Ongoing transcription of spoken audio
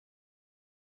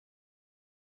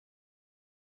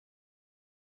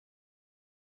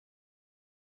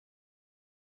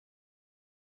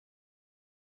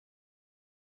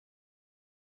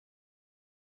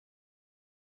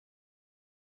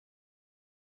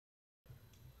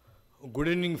Good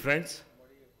evening, friends.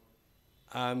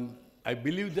 I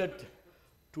believe that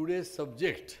today's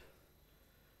subject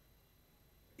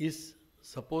is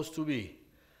supposed to be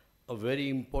a very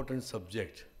important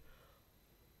subject,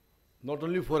 not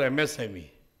only for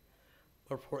MSME,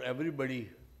 but for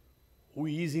everybody who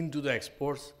is into the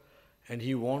exports and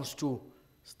he wants to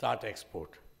start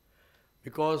export.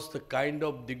 Because the kind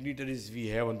of dignitaries we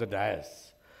have on the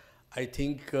dais, I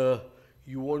think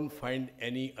you won't find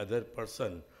any other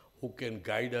person who can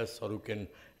guide us or who can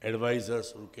advise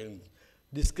us or who can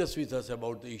discuss with us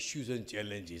about the issues and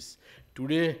challenges.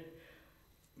 Today,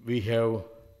 we have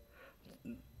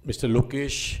Mr.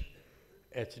 Lokesh,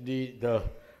 HD, the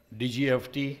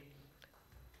DGFT.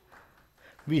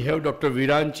 We have Dr.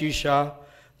 Viranchi Shah,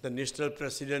 the National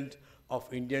President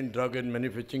of Indian Drug and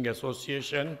Manufacturing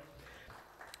Association.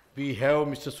 We have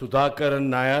Mr. Sudhakaran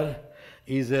Nair.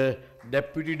 He is a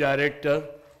Deputy Director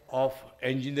of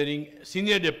Engineering,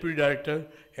 Senior Deputy Director,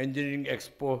 Engineering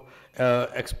Export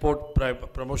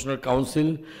Promotional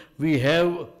Council. We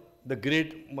have the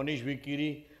great Manish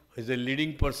Vikiri, who is a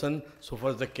leading person so far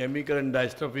as the chemical and dye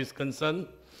stuff is concerned.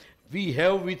 We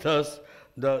have with us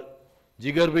the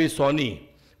Jigarbhai Soni,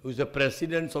 who is the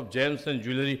President of Gems and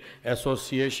Jewelry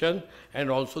Association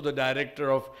and also the Director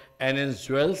of NS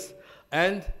Jewels.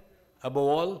 And above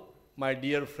all, my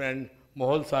dear friend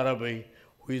Mohal Sarabhai,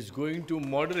 who is going to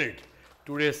moderate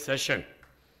today's session,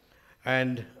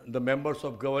 and the members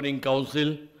of Governing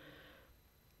Council,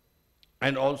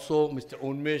 and also Mr.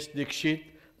 Unmesh Dikshit,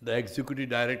 the Executive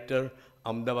Director,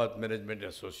 Ahmedabad Management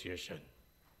Association.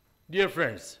 Dear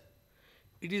friends,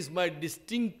 it is my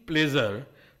distinct pleasure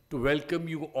to welcome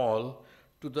you all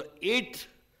to the 8th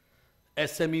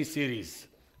SME series,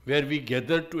 where we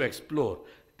gather to explore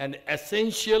an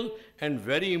essential and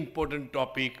very important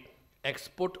topic,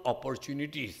 export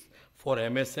opportunities for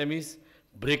MSMEs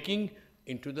breaking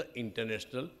into the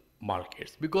international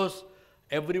markets. Because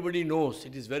everybody knows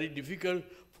it is very difficult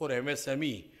for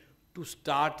MSME to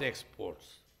start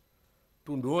exports,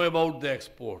 to know about the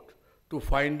export, to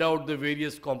find out the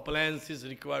various compliances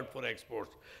required for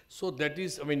exports. So that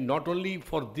is, not only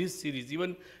for this series,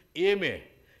 even AMA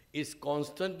is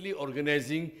constantly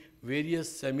organizing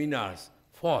various seminars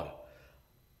for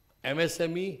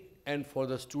MSME and for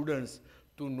the students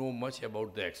to know much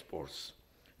about the exports.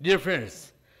 Dear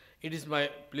friends, it is my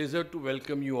pleasure to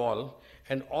welcome you all,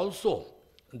 and also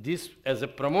this as a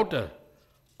promoter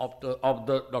of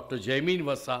the Dr. Jaimin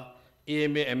Vasa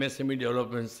AMA MSME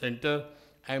Development Center.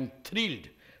 I am thrilled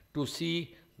to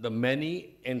see the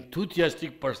many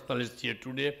enthusiastic personalities here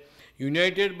today,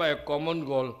 united by a common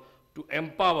goal to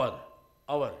empower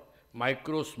our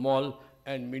micro, small,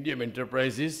 and medium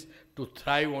enterprises to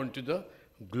thrive onto the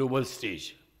global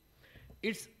stage.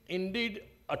 It's indeed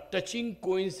a touching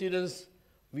coincidence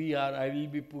I will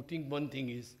be putting one thing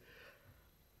is,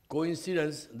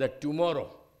 coincidence that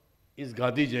tomorrow is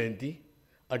Gandhi Jayanti,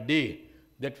 a day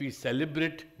that we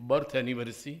celebrate birth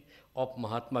anniversary of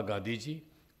Mahatma Gandhi ji,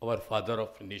 our father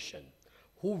of nation,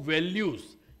 who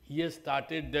values, he has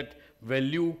started that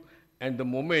value and the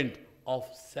moment of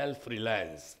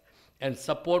self-reliance and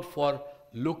support for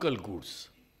local goods.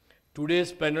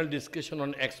 Today's panel discussion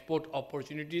on export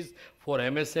opportunities for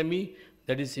MSME,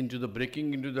 that is into the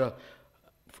breaking into the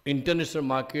international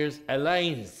markets,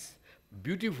 aligns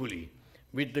beautifully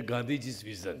with the Gandhiji's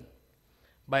vision.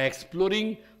 By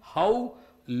exploring how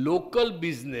local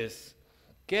business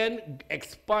can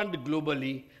expand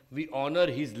globally, we honor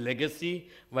his legacy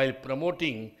while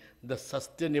promoting the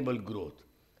sustainable growth.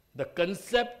 The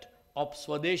concept of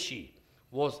Swadeshi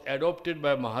was adopted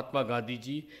by Mahatma Gandhi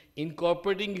ji,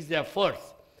 incorporating his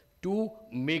efforts to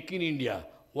make in India.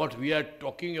 What we are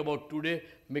talking about today,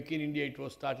 Make in India, it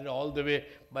was started all the way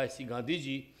by Sri Gandhi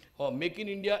ji, or Make in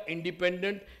India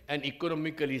independent and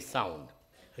economically sound.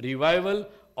 Revival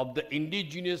of the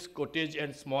indigenous cottage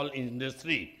and small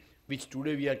industry, which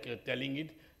today we are telling it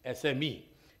SME.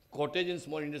 Cottage and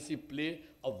small industry play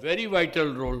a very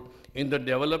vital role in the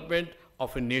development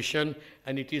of a nation,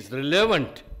 and it is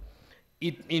relevant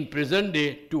in present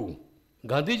day too.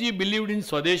 Gandhiji believed in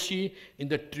Swadeshi in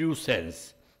the true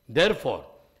sense. Therefore,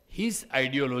 his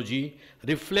ideology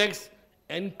reflects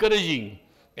encouraging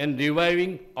and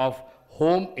reviving of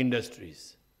home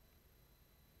industries.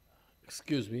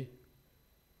 Excuse me,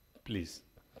 please.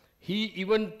 He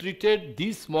even treated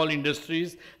these small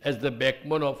industries as the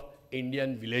backbone of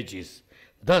Indian villages.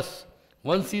 Thus,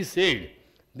 once he said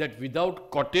that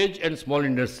without cottage and small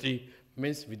industry,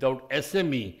 means without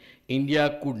SME,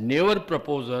 India could never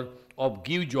propose or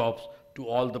give jobs to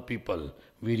all the people.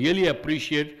 We really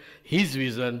appreciate his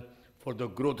vision for the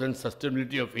growth and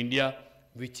sustainability of India,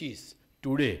 which is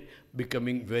today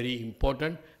becoming very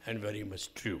important and very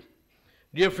much true.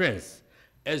 Dear friends,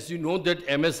 as you know that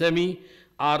MSME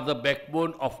are the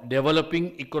backbone of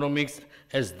developing economics,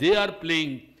 as they are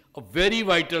playing a very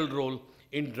vital role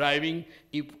in driving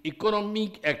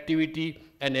economic activity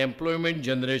and employment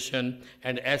generation,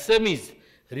 and SMEs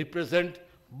represent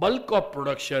bulk of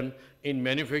production in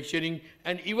manufacturing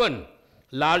and even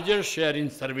larger share in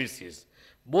services,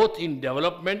 both in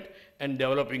development and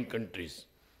developing countries.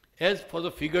 As for the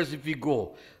figures, if we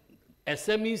go,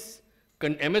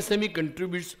 MSME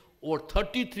contributes over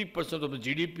 33% of the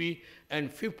GDP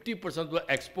and 50% of the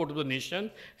export of the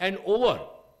nation, and over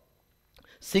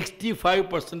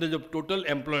 65% of total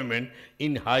employment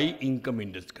in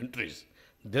high-income countries.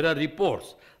 There are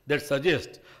reports that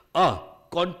suggest a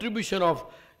contribution of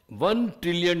 $1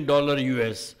 trillion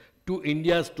US to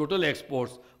India's total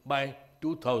exports by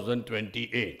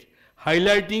 2028,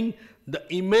 highlighting the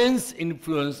immense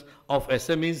influence of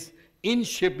SMEs in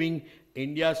shaping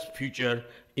India's future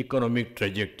economic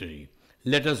trajectory.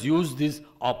 Let us use this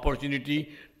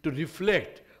opportunity to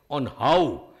reflect on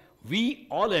how we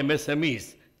all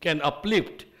MSMEs can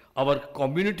uplift our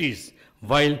communities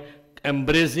while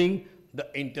embracing the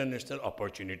international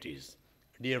opportunities.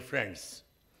 Dear friends,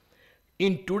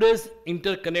 in today's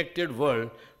interconnected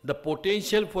world, the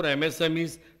potential for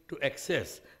MSMEs to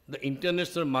access the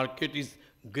international market is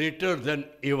greater than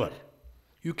ever.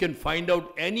 You can find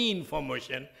out any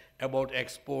information about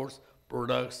exports,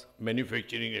 products,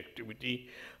 manufacturing activity,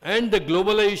 and the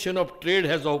globalization of trade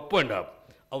has opened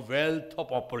up a wealth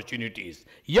of opportunities.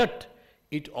 Yet,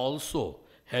 it also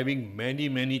having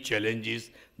many challenges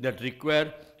that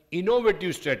require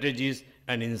innovative strategies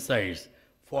and insights,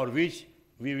 for which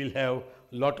we will have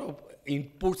a lot of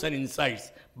inputs and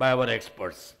insights by our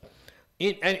experts.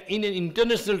 In an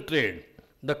international trade,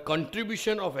 the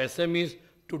contribution of SMEs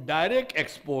to direct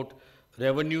export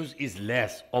revenues is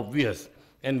less obvious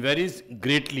and varies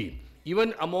greatly.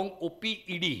 Even among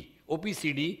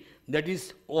OPCD, that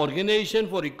is Organization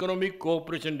for Economic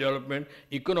Cooperation Development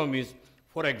economies,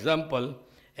 for example,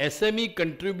 SME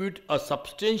contribute a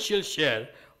substantial share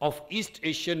of East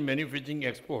Asian manufacturing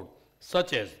export,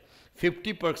 such as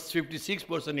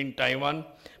 56% in Taiwan,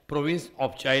 province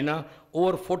of China,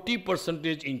 over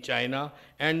 40% in China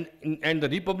and the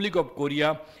Republic of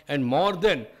Korea, and more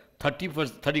than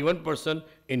 31%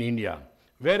 in India.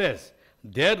 Whereas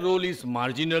their role is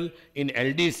marginal in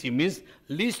LDC, means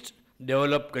least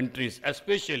developed countries,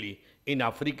 especially in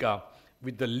Africa,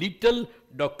 with the little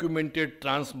documented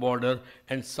trans-border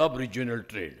and sub-regional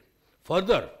trade.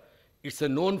 Further, it's a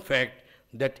known fact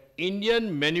that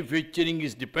Indian manufacturing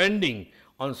is depending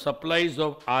on supplies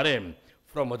of RM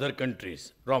from other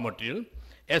countries, raw material,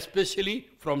 especially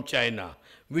from China,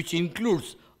 which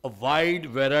includes a wide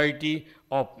variety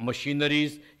of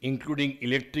machineries, including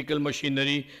electrical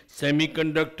machinery,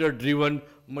 semiconductor-driven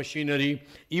machinery,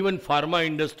 even pharma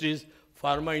industries,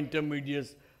 pharma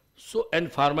intermediates,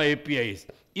 and pharma APIs.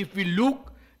 If we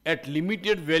look at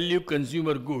limited value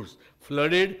consumer goods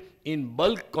flooded in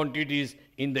bulk quantities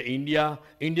in the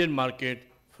Indian market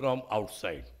from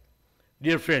outside.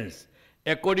 Dear friends,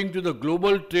 according to the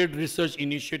Global Trade Research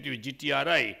Initiative,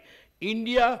 GTRI,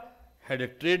 India had a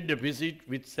trade deficit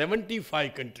with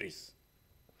 75 countries,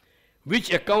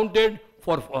 which accounted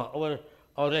for,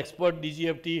 our expert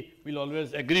DGFT will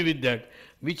always agree with that,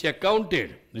 which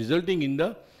accounted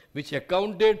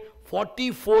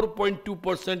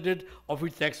 44.2% of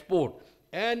its export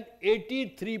and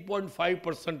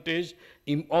 83.5%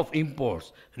 of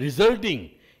imports,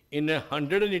 resulting in a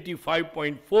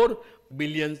 $185.4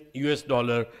 billion US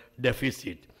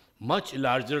deficit, much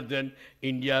larger than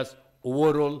India's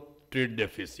overall trade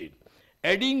deficit.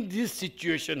 Adding this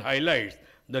situation highlights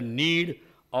the need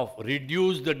of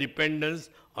reduce the dependence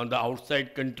on the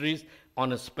outside countries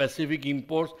on a specific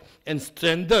imports and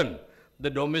strengthen the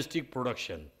domestic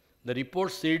production. The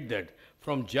report said that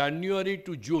from January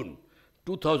to June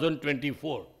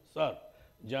 2024,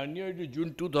 January to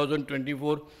June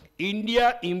 2024,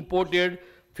 India imported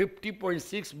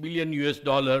 $50.6 billion US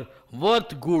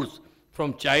worth goods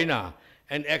from China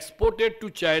and exported to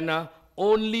China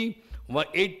only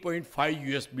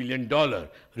 $8.5 billion,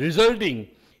 resulting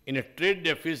in a trade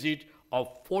deficit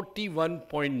of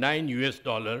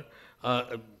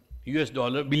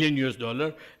 $41.9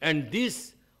 billion, and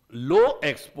this low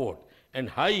export and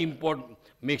high import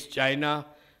makes China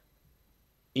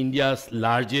India's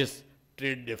largest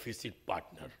trade deficit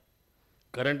partner.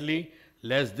 Currently,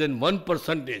 less than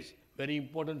 1%, very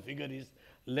important figure is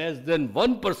less than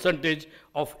 1%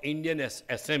 of Indian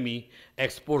SME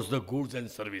exports the goods and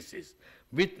services,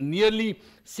 with nearly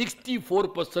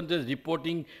 64%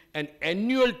 reporting an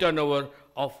annual turnover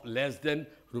of less than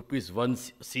rupees 1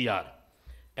 crore.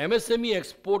 MSME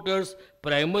exporters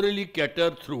primarily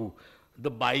cater through the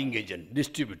buying agent,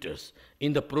 distributors.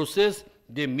 In the process,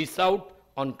 they miss out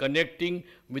on connecting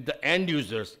with the end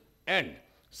users and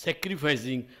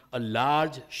sacrificing a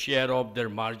large share of their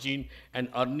margin and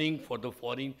earning for the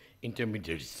foreign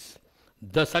intermediaries.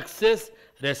 The success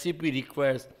recipe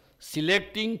requires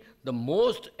selecting the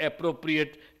most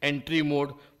appropriate entry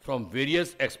mode from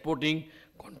various exporting,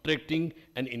 contracting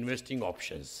and investing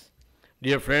options.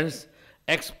 Dear friends,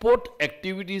 export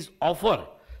activities offer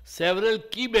several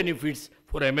key benefits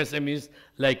for MSMEs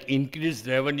like increased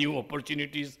revenue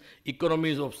opportunities,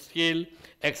 economies of scale,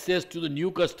 access to the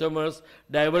new customers,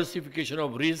 diversification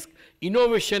of risk,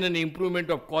 innovation and improvement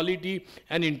of quality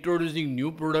and introducing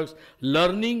new products,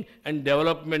 learning and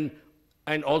development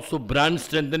and also brand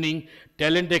strengthening,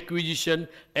 talent acquisition,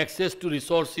 access to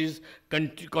resources,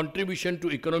 contribution to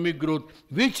economic growth,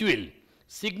 which will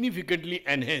significantly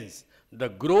enhance the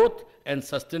growth and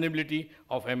sustainability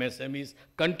of MSMEs,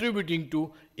 contributing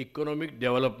to economic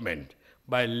development.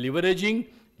 By leveraging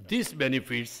these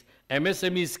benefits,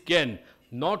 MSMEs can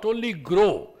not only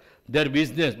grow their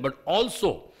business but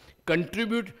also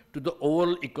contribute to the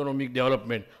overall economic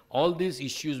development. All these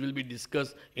issues will be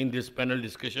discussed in this panel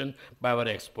discussion by our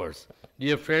experts.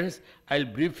 Dear friends, I'll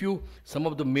brief you some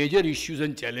of the major issues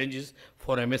and challenges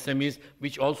for MSMEs,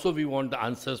 which also we want the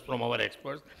answers from our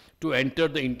experts to enter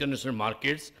the international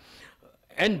markets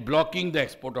and blocking the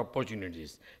export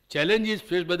opportunities. Challenges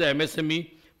faced by the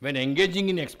MSME when engaging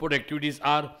in export activities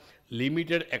are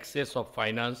limited access of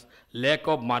finance, lack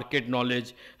of market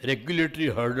knowledge, regulatory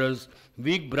hurdles,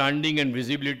 weak branding and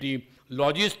visibility,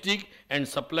 logistic and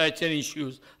supply chain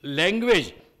issues,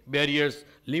 language barriers,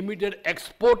 limited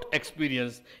export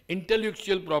experience,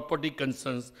 intellectual property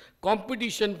concerns,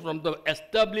 competition from the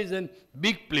established and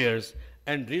big players,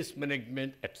 and risk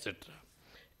management, etc.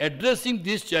 Addressing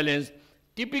this challenge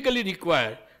typically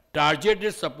require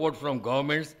targeted support from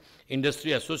governments,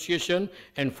 industry association,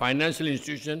 and financial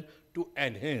institutions to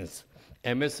enhance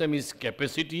MSME's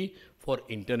capacity for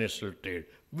international trade,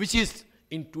 which is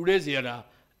in today's era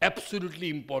absolutely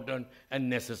important and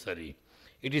necessary.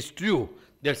 It is true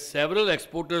that several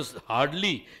exporters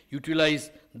hardly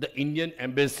utilize the Indian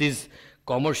embassy's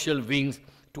commercial wings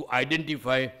to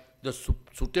identify the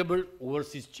suitable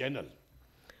overseas channel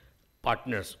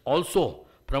partners. Also,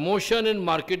 promotion and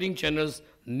marketing channels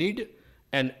need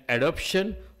an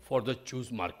adoption for the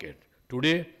choose market.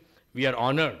 Today, we are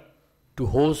honored to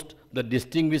host the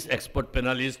distinguished expert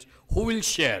panelists who will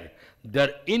share their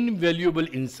invaluable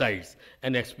insights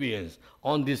and experience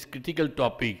on this critical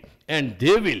topic, and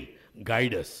they will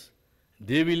guide us,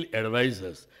 they will advise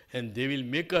us, and they will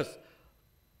make us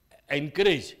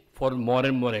encourage for more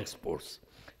and more exports.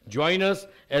 Join us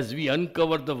as we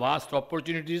uncover the vast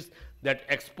opportunities that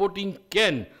exporting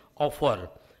can offer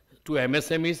to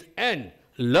MSMEs and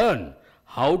learn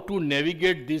how to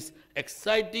navigate this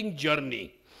exciting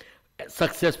journey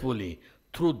successfully.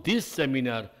 Through this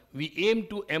seminar, we aim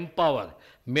to empower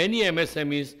many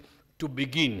MSMEs to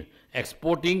begin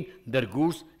exporting their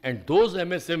goods, and those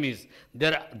MSMEs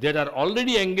that are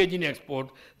already engaged in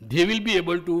export, they will be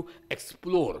able to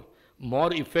explore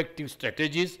more effective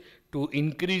strategies to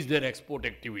increase their export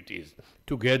activities.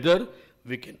 Together,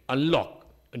 we can unlock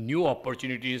new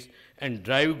opportunities and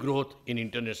drive growth in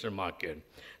international market.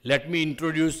 Let me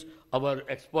introduce our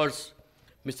experts,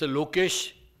 Mr.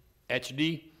 Lokesh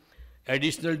HD,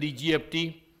 Additional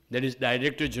DGFT, that is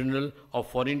Director General of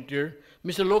Foreign Trade.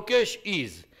 Mr. Lokesh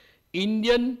is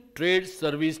Indian Trade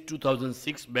Service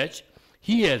 2006 batch.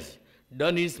 He has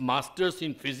done his Masters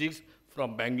in Physics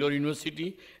from Bangalore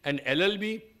University and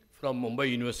LLB from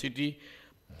Mumbai University.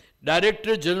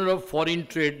 Director General of Foreign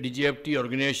Trade DGFT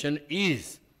organization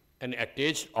is an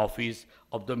attached office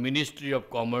of the Ministry of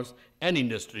Commerce and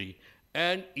Industry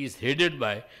and is headed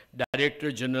by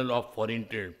Director General of Foreign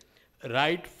Trade.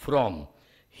 Right from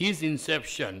his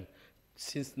inception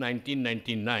since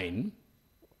 1999,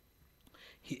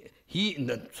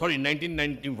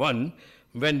 1991,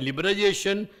 when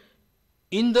liberalization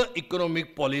in the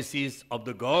economic policies of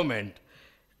the government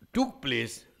took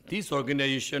place, this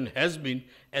organization has been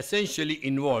essentially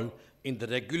involved in the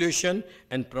regulation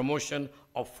and promotion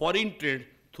of foreign trade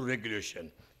through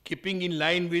regulation, keeping in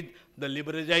line with the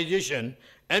liberalization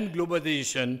and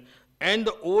globalization and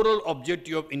the overall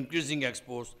objective of increasing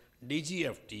exports.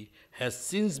 DGFT has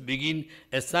since begun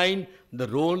assigned the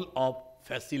role of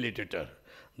facilitator.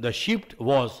 The shift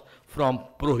was from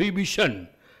prohibition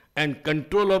and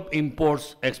control of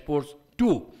imports, exports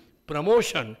to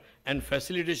promotion and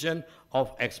facilitation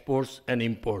of exports and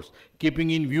imports,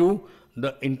 keeping in view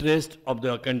the interest of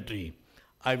the country.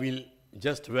 I will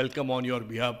just welcome on your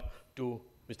behalf to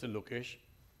Mr. Lokesh.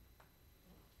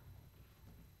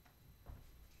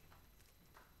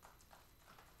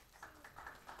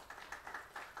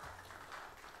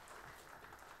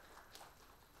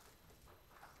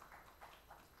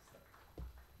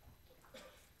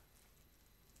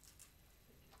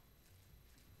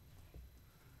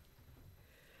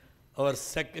 Our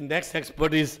next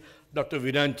expert is Dr.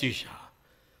 Viranchi Shah.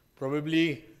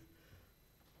 Probably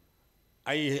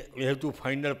I have to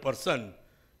find a person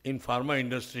in pharma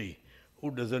industry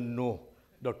who doesn't know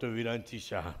Dr. Viranchi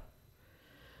Shah.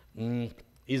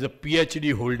 He's a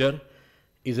PhD holder,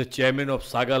 is a chairman of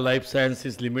Saga Life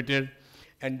Sciences Limited,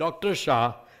 and Dr.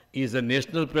 Shah is a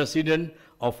national president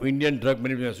of Indian Drug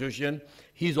Manufacturing Association.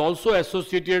 He is also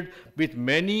associated with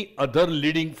many other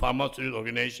leading pharmaceutical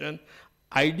organizations.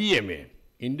 IDMA,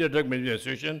 India Drug Manufacturing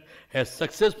Association, has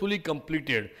successfully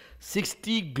completed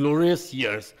 60 glorious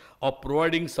years of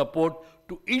providing support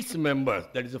to its members,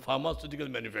 that is the pharmaceutical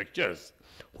manufacturers,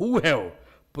 who have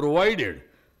provided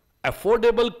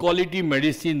affordable quality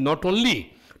medicine not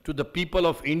only to the people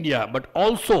of India, but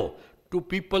also to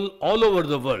people all over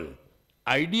the world.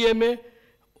 IDMA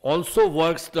also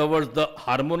works towards the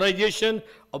harmonization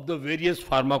of the various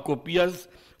pharmacopoeias.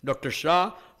 Dr.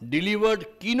 Shah delivered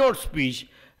keynote speech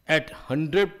at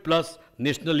 100 plus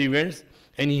national events,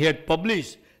 and he had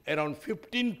published around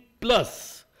 15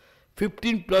 plus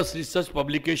research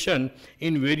publications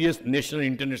in various national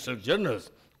and international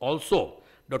journals. Also,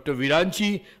 Dr.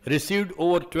 Viranchi received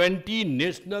over 20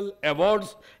 national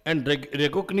awards and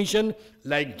recognition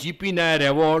like GP Nair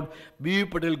Award, B.V.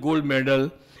 Patel Gold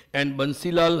Medal, and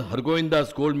Bansilal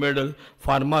Hargovindas Gold Medal,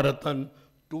 Pharma Ratan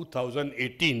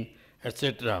 2018,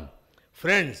 etc.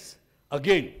 Friends,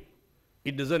 again,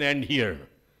 it doesn't end here.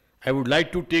 I would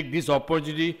like to take this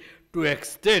opportunity to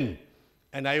extend,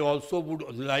 and I also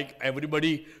would like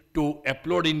everybody to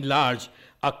applaud in large,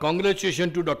 a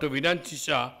congratulations to Dr. Viranchi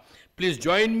Shah. Please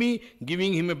join me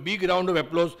giving him a big round of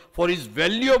applause for his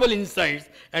valuable insights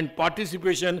and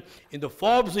participation in the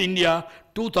Forbes India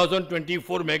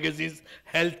 2024 magazine's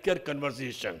Healthcare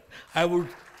Conversation. I would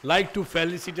like to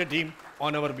felicitate him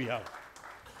on our behalf.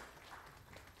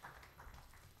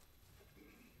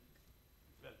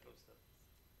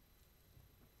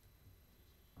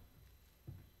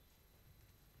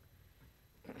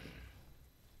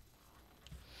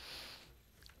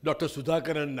 Dr.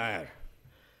 Sudhakaran Nair,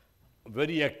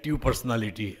 very active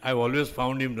personality. I've always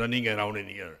found him running around in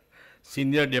here.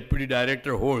 Senior Deputy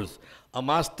Director, holds a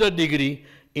master's degree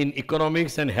in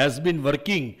economics and has been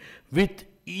working with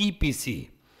EPC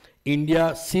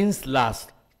India since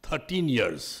last 13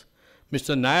 years.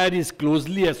 Mr. Nair is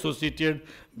closely associated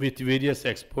with various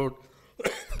export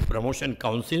promotion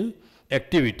council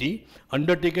activity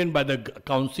undertaken by the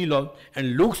council of,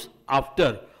 and looks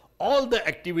after all the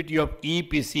activity of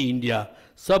EPC India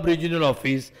sub-regional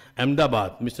office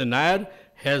Ahmedabad. Mr. Nair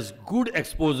has good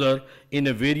exposure in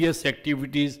various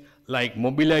activities like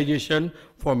mobilization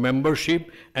for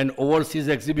membership and overseas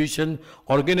exhibition,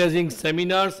 organizing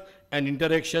seminars and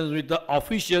interactions with the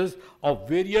officials of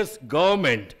various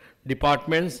government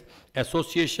departments,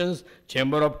 associations,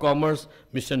 Chamber of Commerce.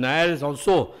 Mr. Nair has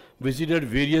also visited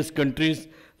various countries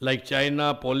like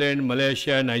China, Poland,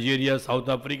 Malaysia, Nigeria, South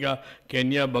Africa,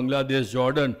 Kenya, Bangladesh,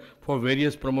 Jordan for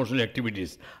various promotional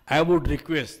activities. I would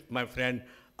request my friend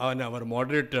and our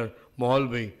moderator,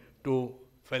 Mohal Bhai, to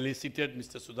felicitate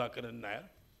Mr. Sudhakaran Nair.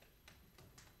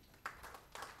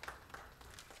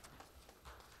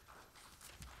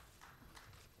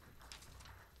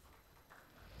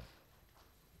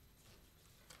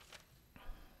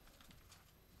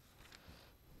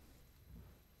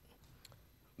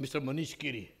 Mr. Manish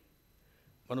Kiri,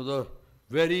 one of the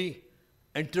very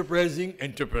enterprising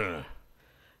entrepreneur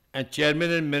and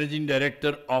chairman and managing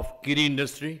director of Kiri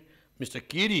Industry. Mr.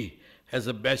 Kiri has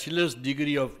a bachelor's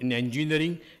degree in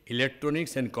engineering,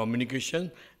 electronics and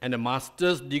communication, and a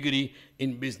master's degree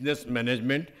in business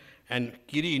management, and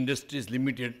Kiri Industries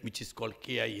Limited, which is called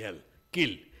KIL,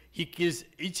 kill. He kills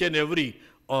each and every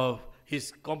of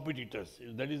his competitors.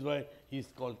 That is why he is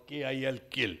called KIL,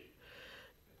 kill.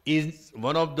 Is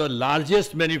one of the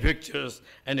largest manufacturers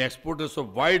and exporters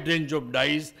of wide range of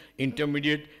dyes,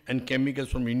 intermediate and chemicals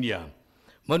from India.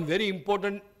 One very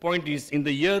important point is in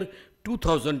the year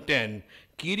 2010,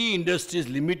 Kiri Industries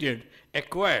Limited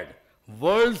acquired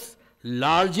world's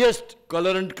largest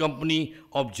colorant company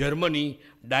of Germany,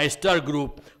 Dystar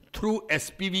Group, through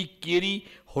SPV Kiri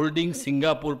Holding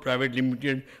Singapore Private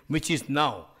Limited, which is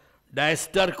now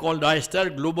called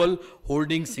Dystar Global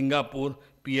Holding Singapore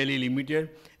PLE Limited.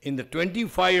 In the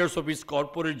 25 years of its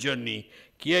corporate journey,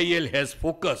 KIL has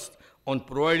focused on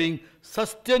providing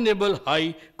sustainable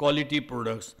high-quality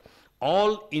products.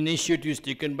 All initiatives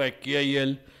taken by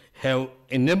KIL have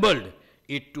enabled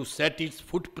it to set its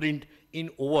footprint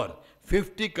in over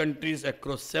 50 countries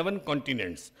across 7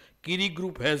 continents. Kiri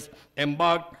Group has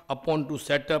embarked upon to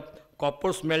set up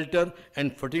copper smelter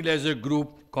and fertilizer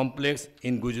group complex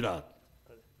in Gujarat.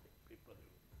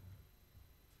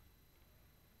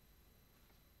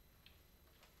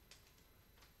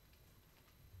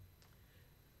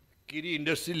 Kiri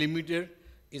Industry Limited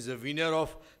is a winner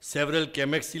of several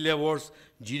ChemExcel Awards,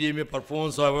 GDMA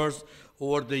Performance Awards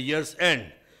over the years, and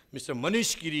Mr.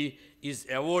 Manish Kiri is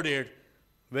awarded,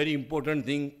 very important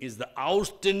thing, is the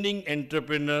Outstanding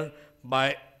Entrepreneur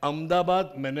by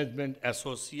Ahmedabad Management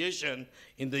Association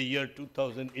in the year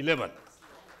 2011.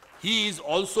 He is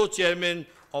also chairman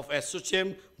of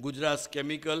ASSOCHEM, Gujarat's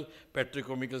Chemical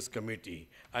Petrochemicals Committee.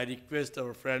 I request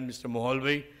our friend Mr.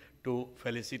 Mohalbhai to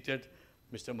felicitate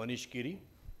Mr. Manish Kiri.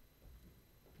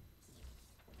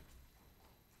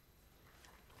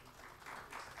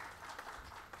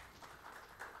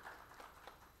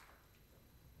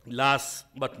 Last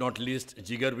but not least,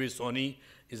 Jigarvi Soni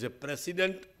is a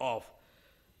president of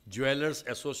Jewelers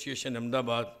Association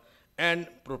Ahmedabad and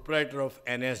proprietor of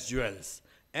NS Jewels.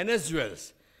 NS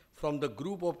Jewels, from the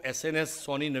group of SNS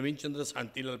Soni Naveen Chandra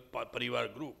Santilal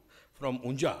Parivar Group from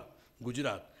Unja,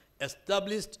 Gujarat,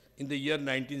 established in the year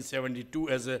 1972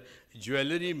 as a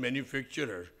jewelry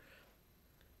manufacturer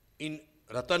in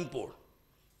Ratanpur,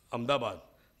 Ahmedabad,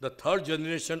 the third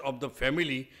generation of the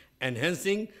family,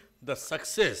 enhancing the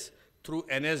success through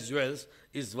NS Jewels,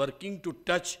 is working to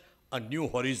touch a new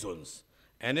horizons.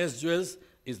 NS Jewels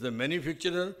is the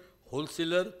manufacturer,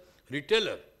 wholesaler,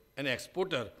 retailer, and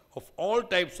exporter of all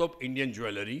types of Indian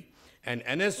jewelry, and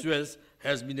NS Jewels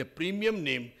has been a premium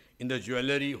name in the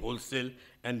jewelry, wholesale,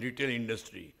 and retail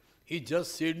industry. He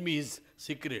just said me his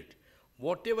secret.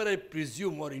 Whatever I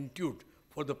presume or intuit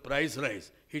for the price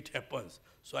rise, it happens.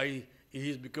 So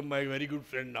he's become my very good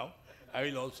friend now. I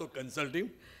will also consult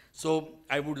him. So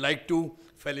I would like to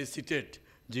felicitate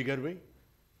Jigar bhai.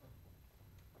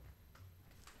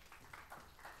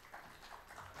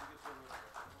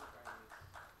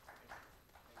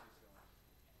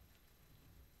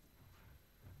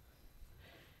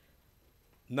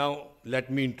 Now let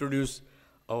me introduce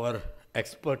our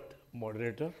expert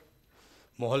moderator,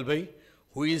 Mohal bhai,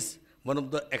 who is one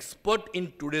of the expert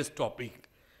in today's topic.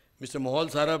 Mr.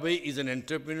 Mohal Sarabhai is an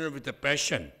entrepreneur with a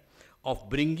passion of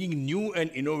bringing new and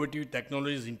innovative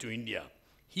technologies into India.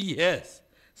 He has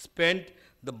spent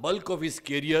the bulk of his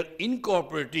career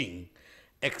incorporating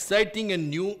exciting and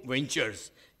new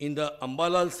ventures in the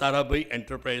Ambalal Sarabhai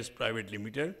Enterprise Private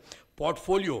Limited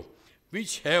portfolio,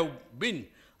 which have been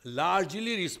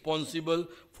largely responsible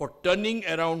for turning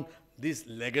around this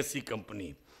legacy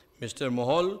company. Mr.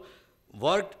 Mohal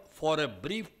worked for a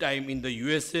brief time in the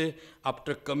USA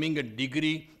after after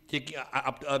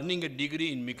earning a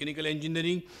degree in mechanical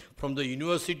engineering from the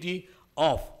University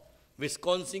of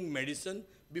Wisconsin-Madison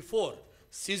before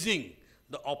seizing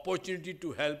the opportunity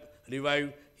to help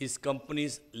revive his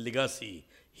company's legacy.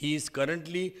 He is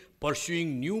currently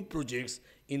pursuing new projects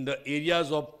in the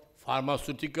areas of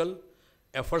pharmaceutical,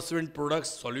 effervescent products,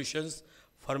 solutions,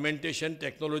 fermentation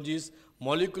technologies,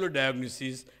 molecular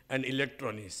diagnosis, and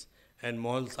electronics. And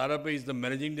Mohal Sarabhai is the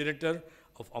managing director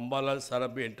of Ambalal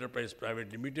Sarabhai Enterprise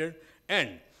Private Limited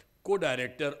and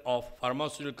co-director of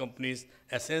pharmaceutical companies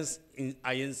Essence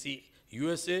Inc.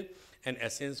 USA and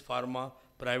Essence Pharma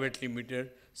Private Limited,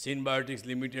 Synbiotics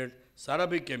Limited,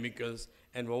 Sarabhai Chemicals,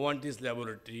 and Vovantis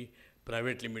Laboratory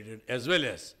Private Limited, as well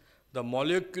as the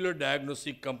molecular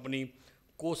diagnostic company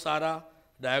Kosara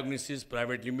Diagnosis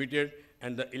Private Limited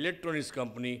and the electronics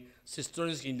company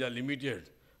Systronics India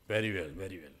Limited. Very well,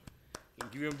 very well.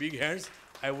 Give him big hands.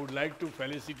 I would like to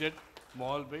felicitate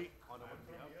Mohal bhai on our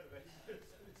behalf. I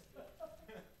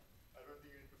don't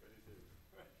think you need to felicitate.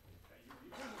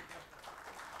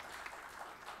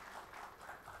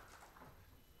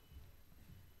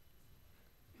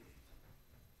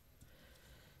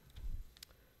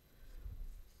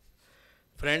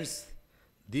 Friends,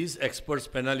 these experts,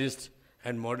 panelists,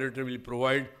 and moderator will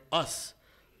provide us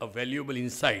a valuable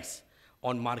insights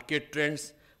on market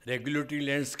trends, regulatory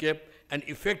landscape, and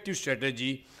effective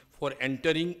strategy for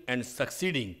entering and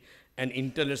succeeding an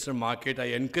international market. I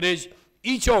encourage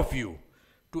each of you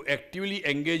to actively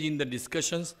engage in the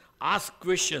discussions, ask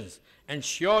questions, and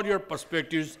share your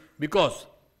perspectives, because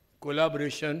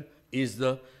collaboration is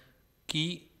the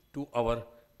key to our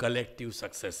collective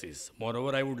successes.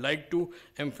 Moreover, I would like to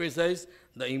emphasize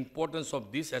the importance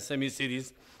of this SME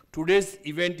series Today's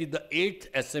event is the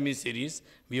 8th SME series.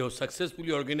 We have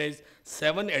successfully organized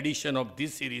 7 editions of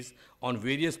this series on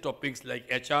various topics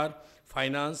like HR,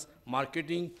 finance,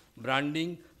 marketing,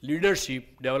 branding, leadership,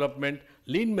 development,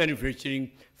 lean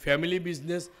manufacturing, family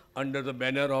business under the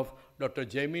banner of Dr.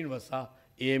 Jaimin Vasa,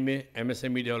 AMA,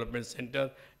 MSME Development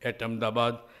Center at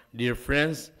Ahmedabad. Dear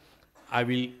friends,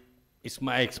 I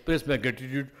express my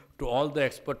gratitude to all the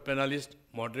expert panelists,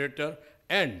 moderator,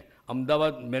 and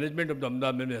Ahmedabad management of the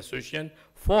Ahmedabad Management Association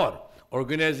for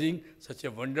organizing such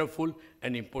a wonderful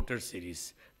and important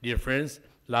series. Dear friends,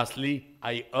 lastly,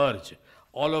 I urge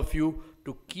all of you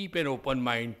to keep an open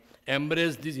mind,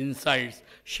 embrace these insights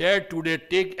shared today,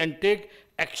 take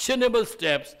actionable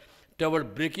steps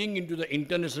toward breaking into the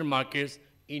international markets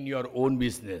in your own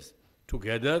business.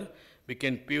 Together, we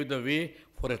can pave the way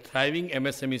for a thriving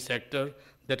MSME sector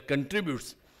that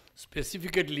contributes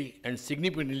specifically and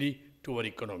significantly to our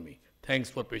economy. Thanks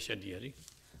for patient hearing.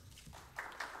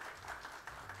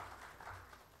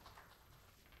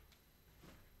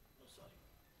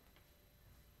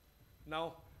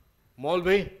 Now,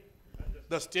 Maulbhai,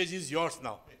 the stage is yours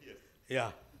now. Yes.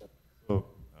 Yeah. So,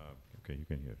 okay, you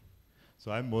can hear.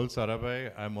 So I'm Mol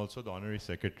Sarabhai. I'm also the Honorary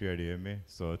Secretary at AMA.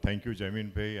 So thank you,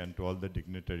 Jaimin Bhai, and to all the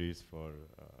dignitaries for,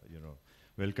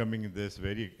 welcoming this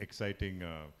very exciting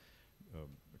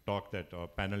talk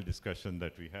panel discussion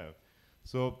that we have.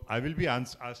 So I will be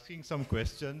asking some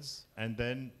questions, and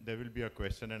then there will be a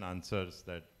question and answers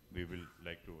that we will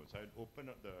like to. So I'll open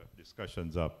up the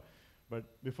discussions up.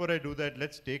 But before I do that,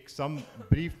 let's take some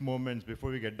brief moments before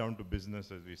we get down to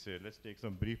business, as we say. Let's take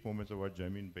some brief moments of what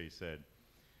Jaimin Bhai said.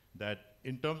 That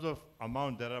in terms of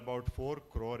amount, there are about 4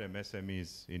 crore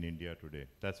MSMEs in India today.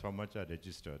 That's how much are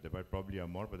registered. There might probably are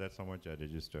more, but that's how much are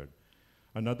registered.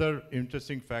 Another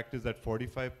interesting fact is that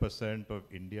 45% of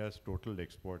India's total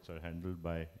exports are handled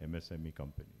by MSME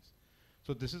companies.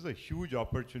 So this is a huge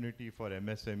opportunity for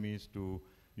MSMEs to,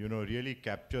 really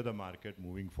capture the market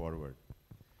moving forward.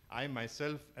 I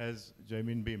myself, as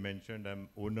Jaimin Bhai mentioned, I'm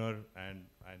owner and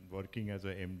working as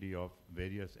a MD of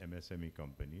various MSME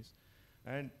companies.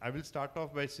 And I will start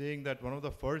off by saying that one of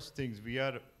the first things, we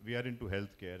are into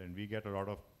healthcare, and we get a lot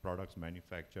of products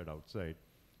manufactured outside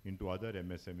into other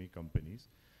MSME companies.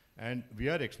 And we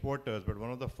are exporters, but one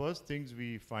of the first things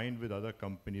we find with other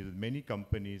companies, with many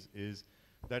companies, is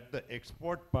that the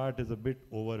export part is a bit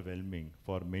overwhelming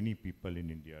for many people in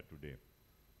India today.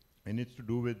 And it's to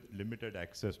do with limited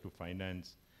access to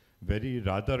finance, very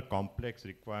rather complex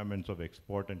requirements of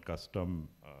export and custom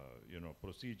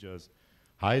procedures,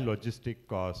 high logistic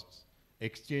costs,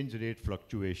 exchange rate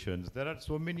fluctuations. There are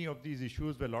so many of these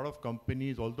issues where a lot of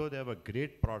companies, although they have a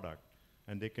great product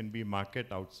and they can be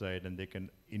market outside and they can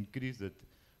increase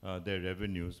their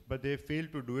revenues, but they fail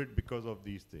to do it because of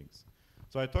these things.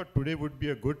 So I thought today would be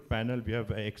a good panel. We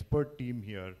have an expert team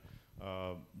here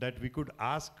that we could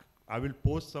ask. I will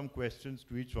post some questions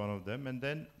to each one of them, and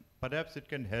then perhaps it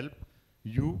can help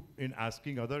you in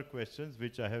asking other questions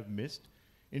which I have missed,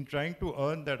 in trying to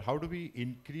earn that how do we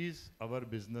increase our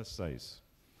business size.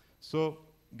 So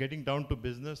getting down to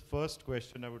business, first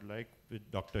question I would like with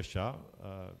Dr. Shah,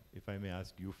 if I may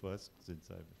ask you first, since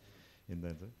I'm in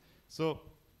that. So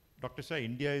Dr. Shah,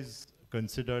 India is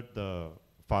considered the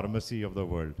pharmacy of the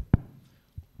world.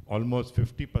 Almost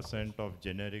 50% of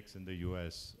generics in the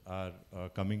US are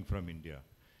coming from India.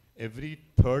 Every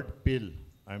third pill,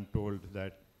 I'm told,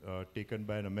 that taken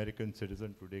by an American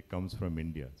citizen today comes from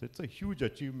India. So it's a huge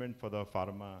achievement for the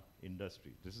pharma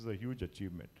industry. This is a huge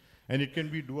achievement. And it can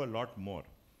be do a lot more.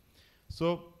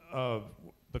 So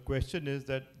the question is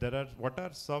that what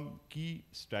are some key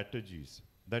strategies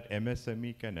that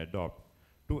MSME can adopt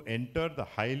to enter the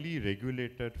highly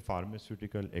regulated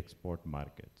pharmaceutical export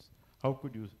markets? How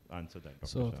could you answer that, Dr.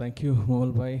 So Shah? thank you,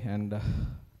 Mohol Bhai, and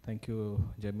thank you,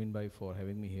 Jaimin Bhai, for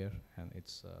having me here. And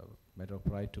it's a matter of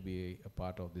pride to be a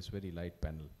part of this very light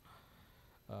panel.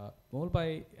 Mohol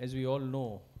Bhai, as we all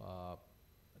know,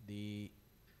 the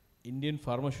Indian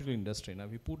pharmaceutical industry, now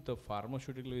we put the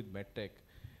pharmaceutical with medtech,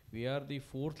 we are the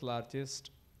 4th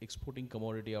largest exporting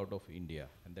commodity out of India.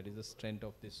 And that is the strength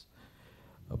of this.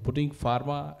 Putting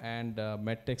pharma and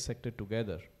medtech sector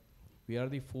together, we are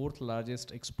the 4th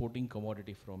largest exporting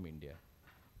commodity from India.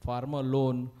 Pharma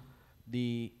alone,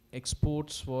 the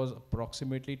exports was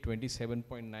approximately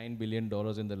 $27.9 billion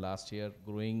in the last year,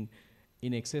 growing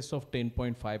in excess of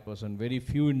 10.5%. Very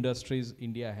few industries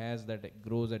India has that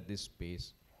grows at this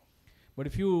pace. But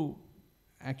if you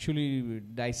actually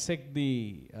dissect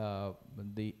the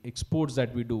exports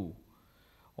that we do,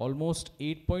 almost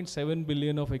 8.7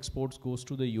 billion of exports goes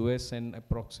to the US and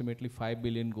approximately 5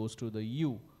 billion goes to the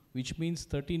EU. which means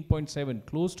 13.7,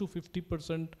 close to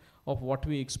 50% of what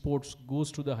we export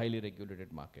goes to the highly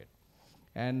regulated market.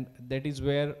 And that is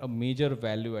where a major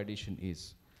value addition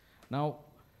is. Now,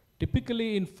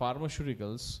 typically in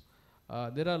pharmaceuticals,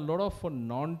 there are a lot of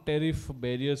non-tariff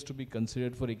barriers to be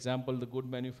considered. For example, the good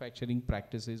manufacturing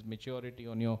practices, maturity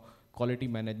on your quality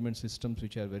management systems,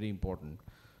 which are very important.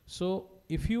 So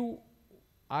if you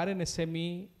are an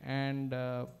SME and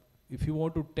if you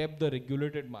want to tap the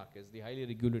regulated markets, the highly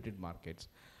regulated markets,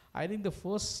 I think the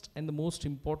first and the most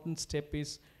important step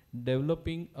is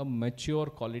developing a mature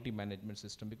quality management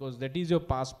system, because that is your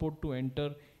passport to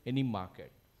enter any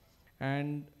market.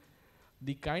 And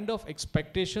the kind of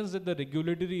expectations that the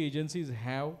regulatory agencies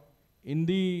have in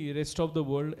the rest of the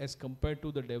world as compared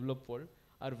to the developed world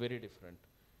are very different.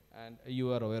 And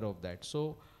you are aware of that.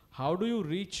 So how do you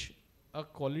reach a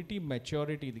quality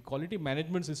maturity, the quality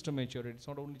management system maturity? It's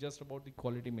not only just about the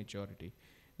quality maturity.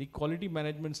 The quality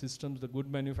management systems, the good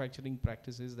manufacturing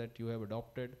practices that you have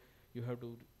adopted, you have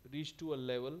to reach to a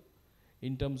level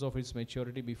in terms of its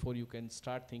maturity before you can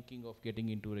start thinking of getting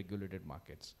into regulated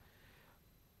markets.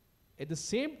 At the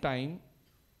same time,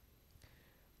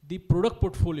 the product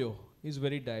portfolio is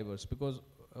very diverse, because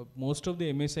most of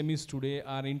the MSMEs today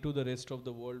are into the rest of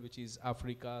the world, which is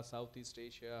Africa, Southeast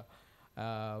Asia,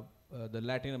 the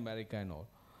Latin America and all.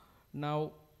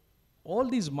 Now, all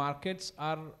these markets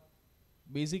are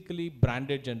basically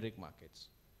branded generic markets.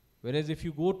 Whereas if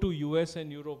you go to US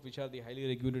and Europe, which are the highly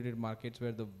regulated markets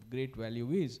where the great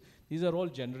value is, these are all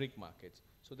generic markets.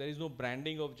 So there is no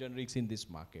branding of generics in this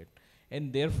market.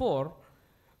 And therefore,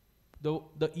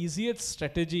 the easiest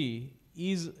strategy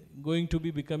is going to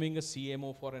be becoming a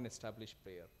CMO for an established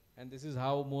player. And this is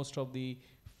how most of the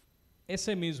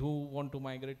SMEs who want to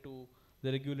migrate to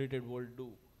the regulated world do.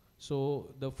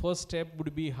 So the first step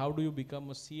would be, how do you become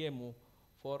a CMO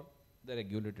for the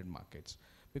regulated markets?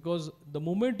 Because the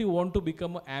moment you want to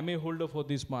become an MA holder for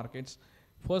these markets,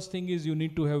 first thing is you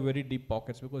need to have very deep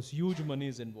pockets, because huge money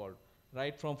is involved.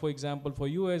 Right from, for example, for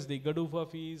US, the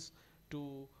GDUFA fees,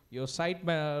 to your site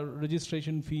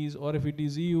registration fees, or if it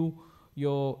is EU,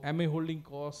 your MA holding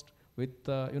cost with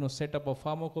setup of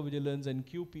pharmacovigilance and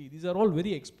QP. These are all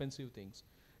very expensive things.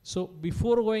 So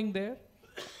before going there,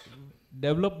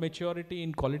 develop maturity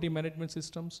in quality management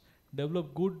systems,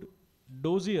 develop good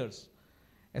dossiers,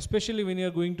 especially when you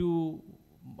are going to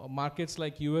markets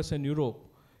like US and Europe.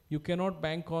 You cannot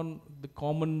bank on the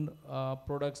common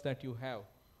products that you have.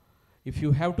 If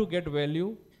you have to get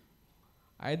value,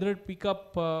 either pick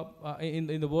up,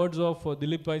 in the words of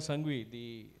Dilip Bhai Sanghvi,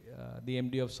 the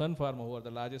MD of Sun Pharma, who are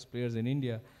the largest players in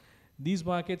India, these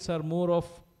markets are more of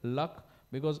luck,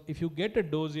 because if you get a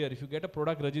dossier, if you get a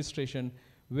product registration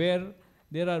where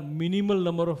there are minimal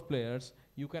number of players,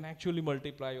 you can actually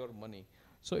multiply your money.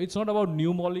 So it's not about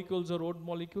new molecules or old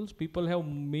molecules. People have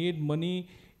made money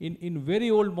in very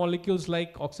old molecules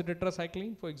like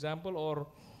oxytetracycline, for example, or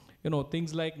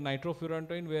things like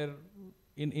nitrofurantoin, where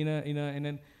in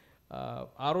an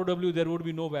ROW there would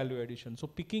be no value addition. So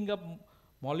picking up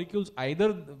molecules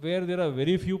either where there are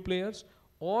very few players,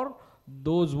 or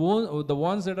the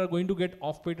ones that are going to get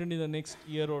off patent in the next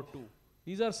year or two.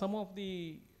 These are some of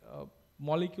the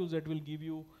molecules that will give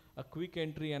you a quick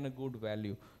entry and a good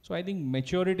value. So I think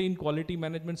maturity in quality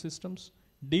management systems,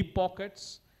 deep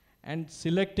pockets, and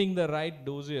selecting the right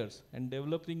dossiers and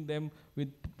developing them with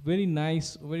very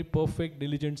nice, very perfect,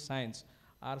 diligent science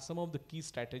are some of the key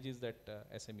strategies that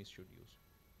SMEs should use.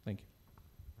 Thank you.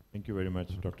 Thank you very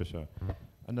much, Dr. Shah.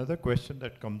 Another question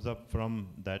that comes up from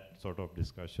that sort of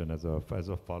discussion as a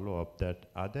follow-up, that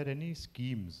are there any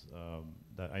schemes,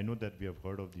 that I know that we have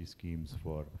heard of these schemes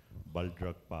for bulk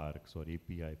drug parks or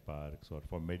API parks, or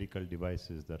for medical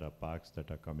devices, there are parks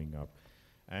that are coming up.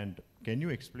 And can you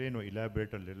explain or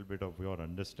elaborate a little bit of your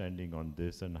understanding on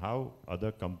this, and how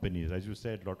other companies, as you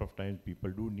said, a lot of times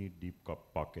people do need deep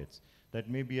pockets. That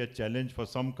may be a challenge for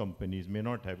some companies, may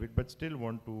not have it, but still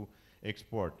want to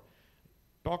export.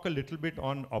 Talk a little bit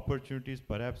on opportunities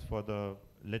perhaps for the,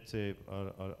 let's say,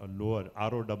 a lower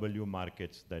ROW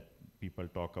markets that people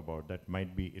talk about, that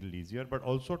might be a little easier, but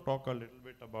also talk a little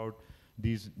bit about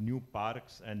these new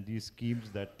parks and these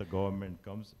schemes that the government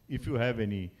comes, if you have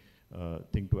any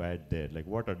thing to add there, like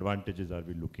what advantages are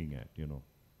we looking at,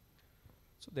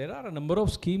 So there are a number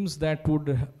of schemes that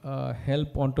would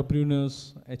help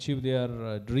entrepreneurs achieve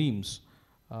their dreams.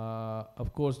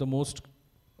 Of course, the most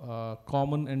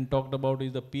common and talked about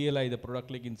is the PLI, the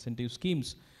product link incentive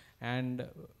schemes. And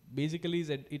basically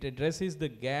it addresses the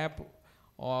gap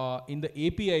in the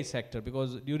API sector,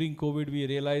 because during COVID we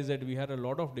realized that we had a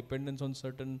lot of dependence on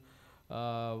certain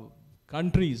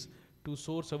countries to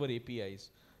source our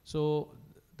APIs. So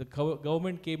the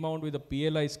government came out with a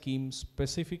PLI scheme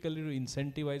specifically to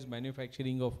incentivize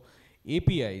manufacturing of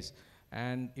APIs.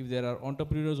 And if there are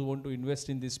entrepreneurs who want to invest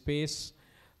in this space,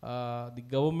 the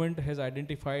government has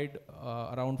identified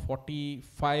around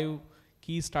 45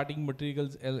 key starting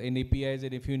materials and APIs,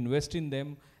 and if you invest in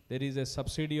them, there is a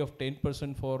subsidy of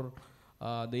 10% for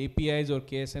the APIs or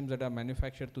KSMs that are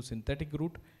manufactured to synthetic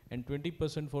route, and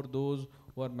 20% for those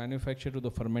who are manufactured to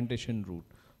the fermentation route.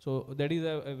 So that is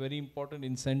a very important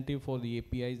incentive for the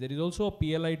APIs. There is also a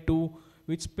PLI 2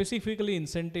 which specifically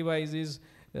incentivizes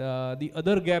the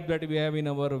other gap that we have in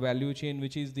our value chain,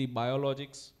 which is the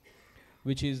biologics,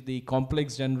 which is the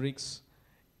complex generics,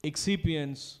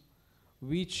 excipients,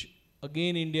 which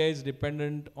again India is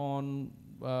dependent on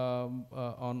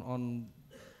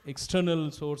external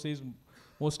sources,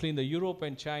 mostly in the Europe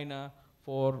and China,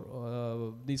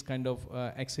 for these kind of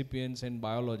excipients and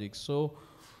biologics. So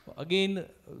again,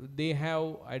 they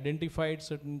have identified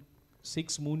certain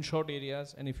 6 moonshot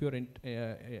areas, and if you're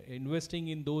investing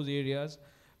in those areas,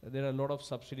 there are a lot of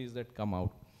subsidies that come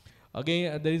out.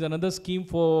 Again, there is another scheme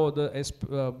for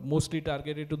the mostly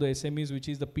targeted to the SMEs, which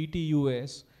is the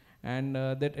PTUS, and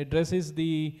that addresses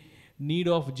the need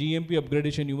of GMP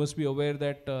upgradation. You must be aware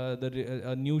that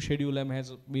a new Schedule M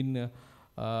has been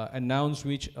announced,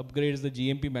 which upgrades the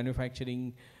GMP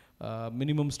manufacturing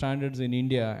minimum standards in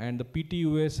India, and the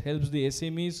PTUS helps the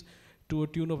SMEs to a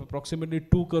tune of approximately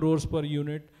 2 crores per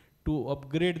unit to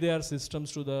upgrade their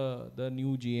systems to the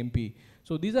new GMP.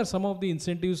 So these are some of the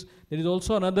incentives. There is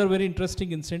also another very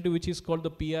interesting incentive which is called the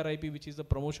PRIP, which is the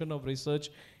promotion of research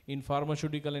in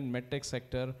pharmaceutical and medtech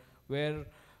sector, where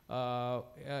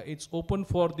it's open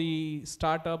for the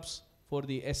startups, for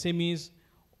the SMEs,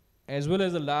 as well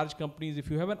as the large companies. If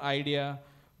you have an idea,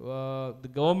 the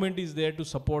government is there to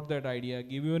support that idea,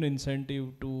 give you an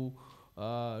incentive to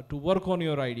work on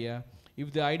your idea.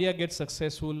 If the idea gets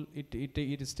successful, it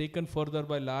is taken further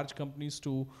by large companies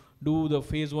to do the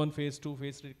phase 1, phase 2,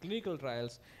 phase 3 clinical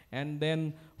trials, and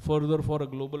then further for a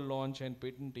global launch and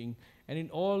patenting. And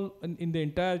in the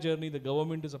entire journey, the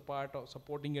government is a part of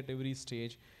supporting at every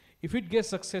stage. If it gets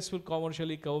successful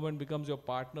commercially, government becomes your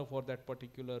partner for that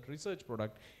particular research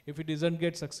product. If it doesn't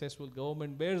get successful,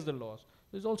 government bears the loss.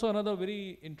 There's also another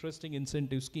very interesting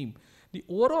incentive scheme. The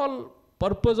overall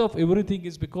purpose of everything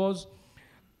is because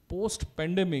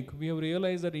post-pandemic, we have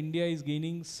realized that India is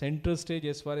gaining center stage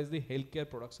as far as the healthcare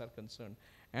products are concerned.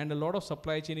 And a lot of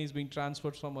supply chain is being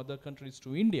transferred from other countries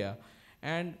to India.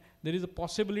 And there is a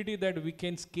possibility that we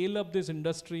can scale up this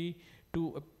industry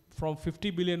to from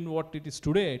 50 billion what it is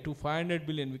today to 500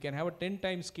 billion. We can have a 10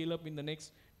 times scale up in the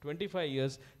next 25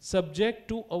 years, subject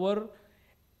to our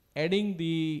adding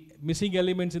the missing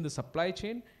elements in the supply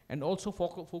chain and also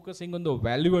focusing on the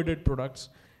value-added products,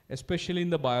 especially in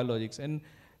the biologics. And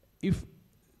if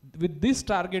with this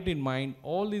target in mind,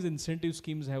 all these incentive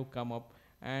schemes have come up,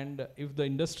 and if the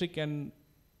industry can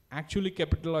actually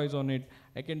capitalize on it,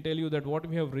 I can tell you that what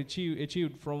we have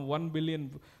achieved from 1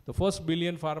 billion, the first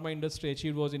billion pharma industry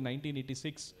achieved was in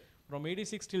 1986. From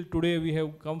 86 till today, we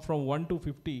have come from 1 to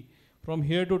 50. From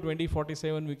here to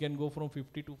 2047, we can go from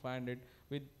 50 to 500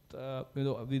 with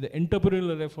the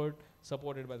entrepreneurial effort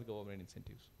supported by the government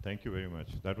incentives. Thank you very much.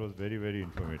 That was very, very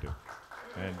informative.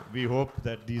 And we hope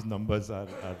that these numbers are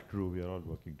true. We are all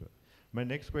working to it. My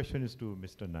next question is to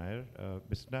Mr. Nair.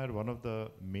 Mr. Nair, one of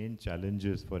the main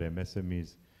challenges for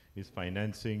MSMEs is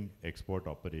financing export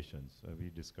operations. We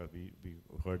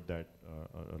heard that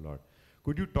a lot.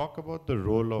 Could you talk about the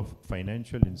role of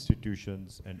financial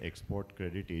institutions and export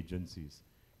credit agencies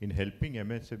in helping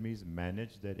MSMEs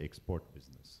manage their export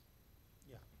business?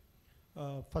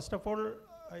 Yeah. First of all,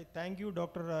 I thank you,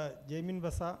 Dr. Jaimin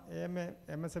Vasa, AMA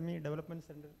MSME Development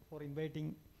Center, for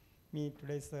inviting me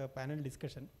today's panel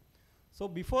discussion. So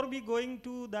before we going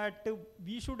to that,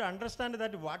 we should understand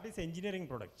that what is engineering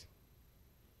product.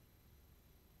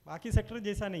 बाकी sector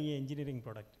जैसा नहीं है engineering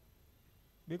product,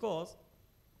 because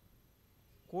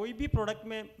कोई भी product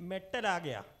में metal आ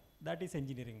गया, that is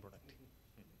engineering product.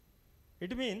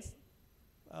 It means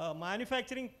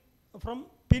manufacturing from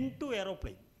pin to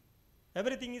aeroplane.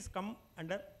 Everything is come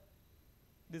under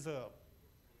this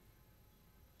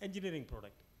engineering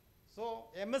product. So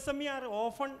MSME are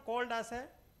often called as a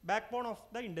backbone of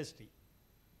the industry.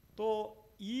 So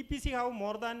EPC have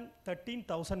more than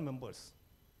 13,000 members.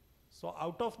 So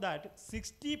out of that,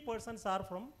 60% are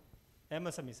from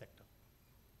MSME sector.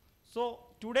 So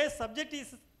today's subject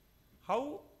is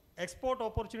how export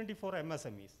opportunity for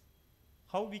MSMEs,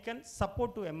 how we can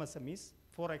support to MSMEs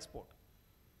for export.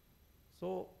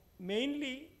 So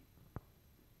mainly,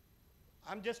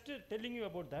 I'm just telling you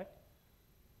about that.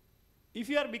 If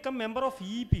you are become member of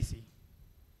EPC,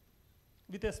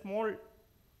 with a small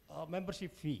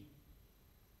membership fee,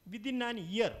 within an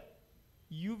year,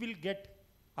 you will get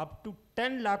up to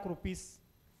 10 lakh rupees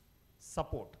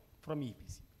support from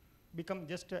EPC. Become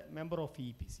just a member of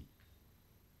EPC.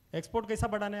 Export कैसा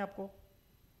बढ़ाना है आपको?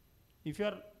 If you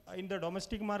are in the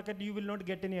domestic market, you will not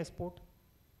get any export.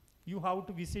 You have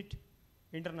to visit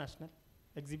international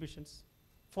exhibitions.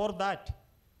 For that,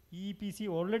 EPC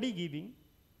already giving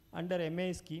under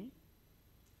MA scheme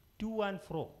to and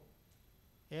fro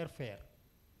airfare.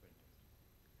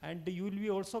 And you will be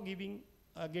also giving,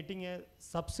 getting a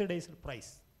subsidized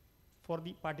price for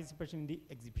the participation in the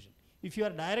exhibition. If you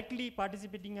are directly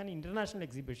participating in an international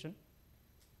exhibition,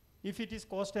 if it is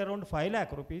cost around 5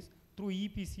 lakh rupees, through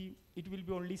EPC, it will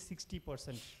be only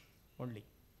 60% only.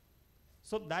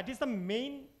 So that is the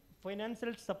main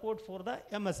financial support for the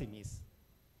MSMEs.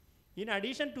 In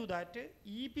addition to that,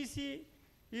 EPC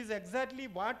is exactly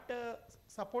what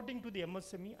supporting to the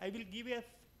MSME. I will give you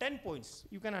 10 points.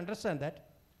 You can understand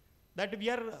that we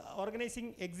are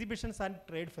organizing exhibitions and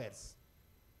trade fairs.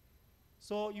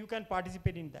 So you can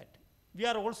participate in that. We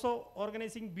are also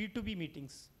organizing B2B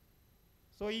meetings.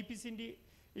 So EPC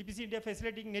India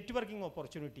facilitating networking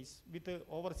opportunities with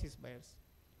overseas buyers.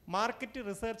 Market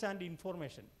research and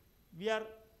information. We are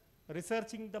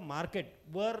researching the market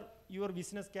where your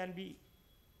business can be,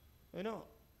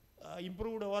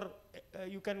 improved, or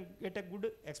you can get a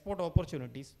good export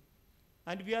opportunities.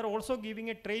 And we are also giving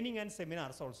a training and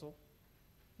seminars also.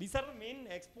 These are the main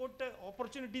export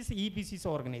opportunities EPC is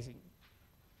organizing.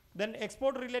 Then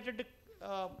export related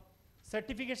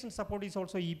certification support is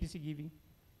also EPC giving.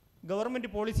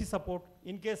 Government policy support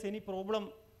in case any problem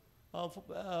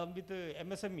with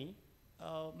MSME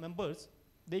members,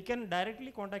 they can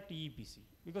directly contact EPC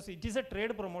because it is a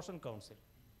trade promotion council.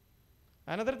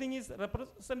 Another thing is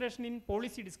representation in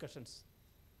policy discussions.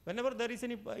 Whenever there is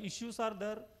any issues are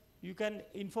there, you can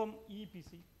inform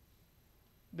EPC.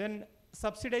 Then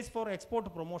subsidize for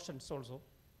export promotions also.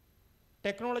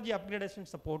 Technology upgradation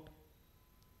support.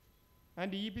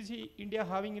 And EPC India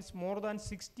having its more than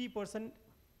 60%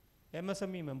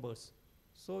 MSME members.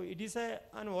 So it is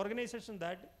an organization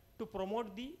that to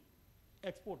promote the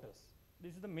exporters.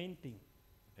 This is the main thing.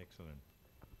 Excellent.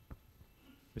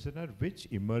 Mr. Nair, which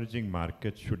emerging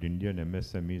markets should Indian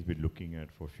MSMEs be looking at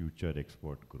for future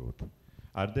export growth?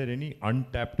 Are there any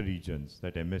untapped regions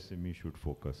that MSME should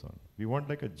focus on? We want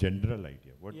like a general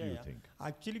idea. What do you think?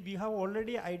 Actually, we have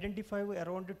already identified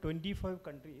around 25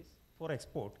 countries for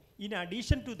export. In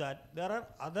addition to that, there are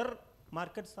other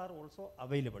markets are also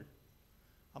available.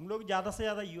 हम लोग ज़्यादा से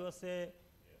ज़्यादा USA,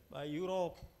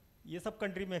 Europe, ये सब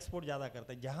country में export ज़्यादा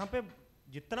करते हैं. जहाँ पे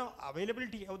जितना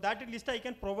अवेलेबिलिटी है, that list I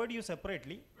can provide you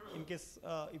separately in case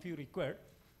if you require.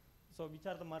 So which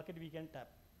are the market we can tap?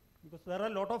 Because there are a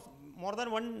lot of more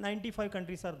than 195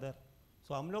 countries are there.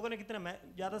 So हम लोगों ने कितना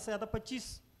ज़्यादा से ज़्यादा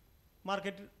 25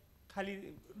 market खाली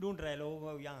ढूंढ रहे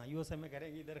लोग, यहाँ USA में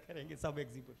करेंगे, इधर करेंगे, सब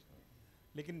एग्जीबिशन.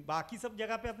 लेकिन बाकी सब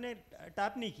जगह पे अपने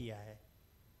टैप नहीं किया है.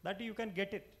 That you can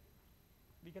get it.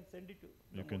 We can send it to.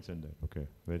 You can send that. Okay,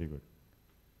 very good.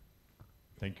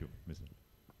 Thank you,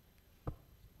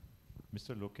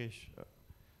 Mr. Lokesh.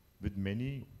 With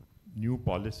many new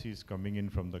policies coming in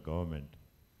from the government,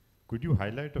 could you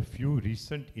highlight a few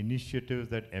recent initiatives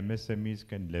that MSMEs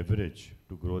can leverage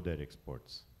to grow their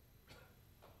exports?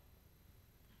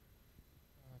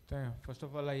 First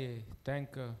of all, I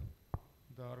thank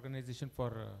the organization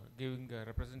for giving a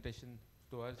representation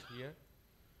to us here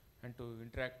and to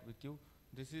interact with you.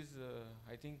 This is,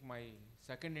 I think, my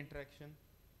second interaction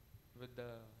with the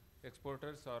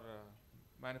exporters or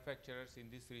manufacturers in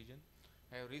this region.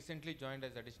 I have recently joined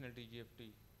as additional DGFT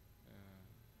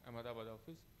Ahmedabad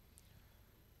office.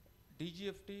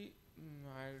 DGFT,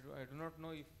 I do not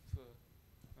know if,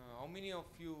 how many of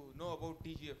you know about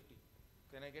DGFT?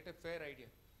 Can I get a fair idea?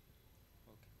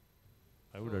 Okay.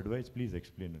 I would advise, please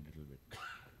explain a little bit.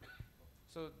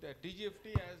 So the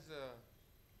DGFT, as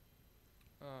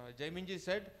Jaiminji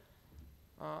said,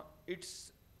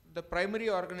 it's the primary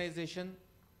organization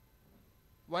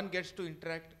one gets to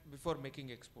interact before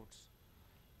making exports.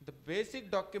 The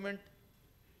basic document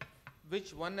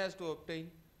which one has to obtain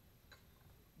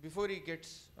before he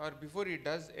gets or before he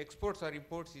does exports or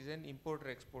imports is an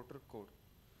importer-exporter code.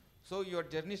 So your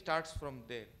journey starts from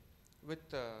there with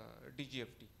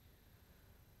DGFT.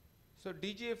 So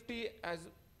DGFT, as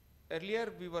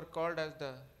earlier we were called as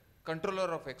the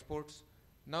controller of exports.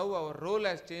 Now our role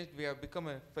has changed. We have become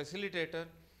a facilitator.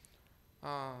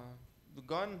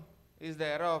 Gone is the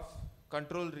era of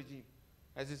control regime.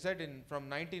 As I said, from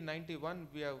 1991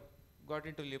 we have got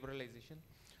into liberalization.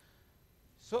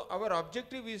 So our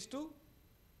objective is to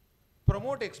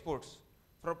promote exports.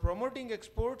 For promoting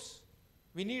exports,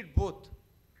 we need both.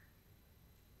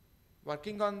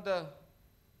 Working on the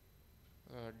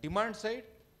demand side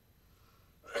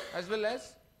as well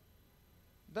as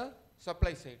the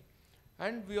supply side.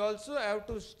 And we also have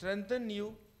to strengthen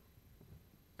you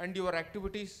and your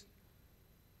activities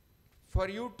for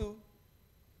you to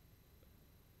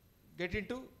get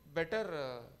into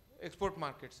better export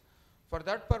markets. For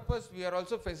that purpose, we are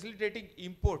also facilitating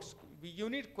imports. You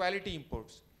need quality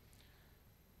imports.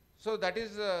 So that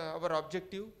is our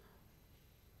objective.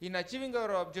 In achieving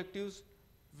our objectives,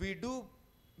 we do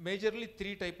majorly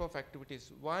 3 types of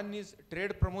activities. One is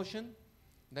trade promotion,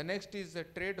 the next is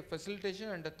trade facilitation,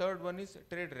 and the third one is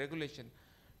trade regulation.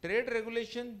 Trade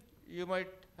regulation, you might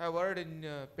have heard in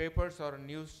papers or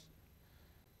news.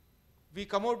 We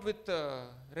come out with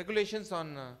regulations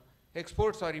on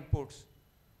exports or imports.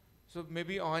 So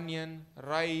maybe onion,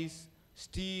 rice,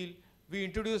 steel. We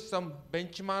introduce some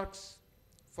benchmarks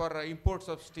for imports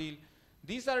of steel.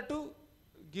 These are to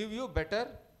give you better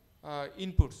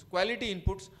inputs, quality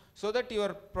inputs, so that your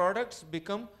products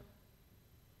become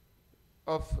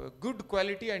of good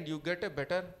quality and you get a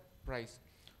better price.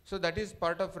 So that is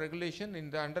part of regulation.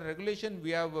 Under regulation,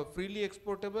 we have freely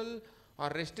exportable or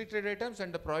restricted items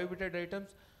and the prohibited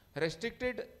items.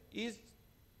 Restricted is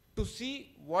to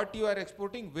see what you are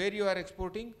exporting, where you are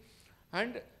exporting,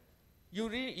 and you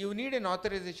need an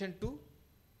authorization to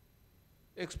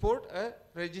export a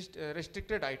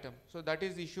restricted item. So that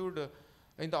is issued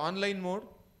in the online mode.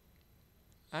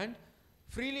 And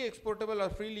freely exportable or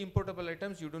freely importable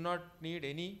items, you do not need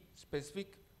any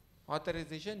specific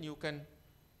authorization. You can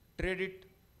trade it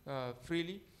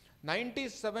freely.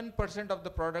 97% of the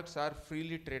products are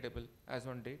freely tradable as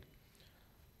on date.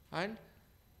 And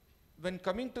when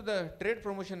coming to the trade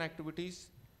promotion activities,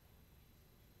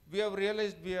 we have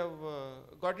realized, we have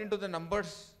got into the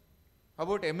numbers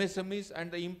about MSMEs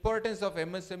and the importance of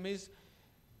MSMEs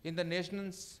in the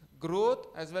nation's growth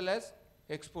as well as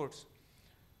exports.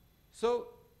 So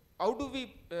how do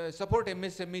we support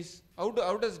MSMEs? How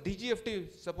does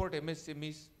DGFT support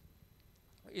MSMEs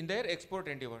in their export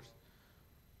endeavors?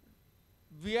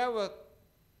 We have a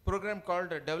program called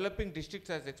Developing Districts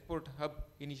as Export Hub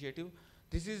Initiative.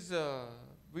 This is,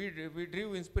 we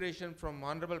drew inspiration from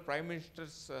Honorable Prime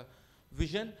Minister's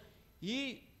vision.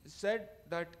 He said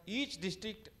that each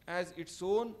district has its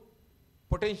own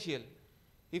potential.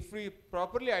 If we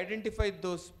properly identify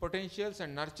those potentials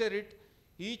and nurture it,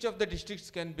 each of the districts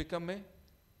can become a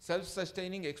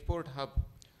self-sustaining export hub.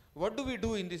 What do we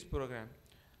do in this program?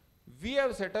 We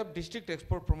have set up district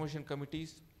export promotion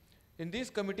committees. In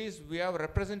these committees, we have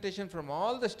representation from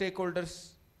all the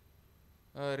stakeholders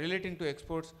relating to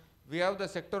exports. We have the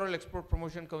sectoral export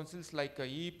promotion councils like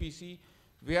EEPC.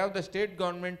 We have the state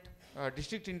government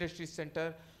district industry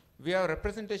center. We have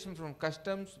representation from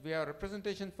customs. We have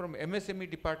representation from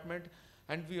MSME department,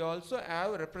 and we also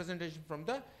have representation from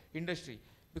the industry,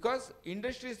 because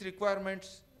industry's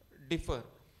requirements differ.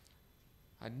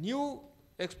 A new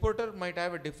exporter might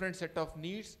have a different set of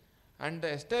needs, and the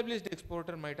established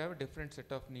exporter might have a different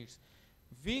set of needs.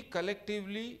 We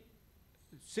collectively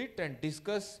sit and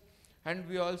discuss, and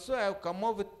we also have come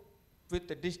up with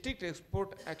the district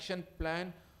export action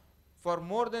plan for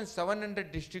more than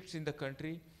 700 districts in the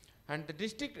country, and the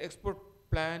district export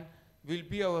plan will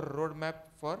be our roadmap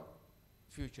for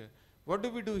future. What do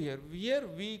we do here? Here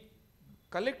we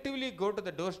collectively go to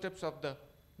the doorsteps of the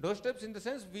doorsteps, in the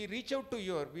sense we reach out to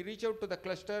the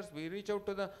clusters, we reach out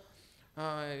to the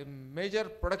major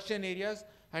production areas,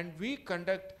 and we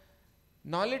conduct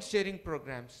knowledge sharing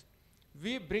programs.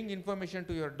 We bring information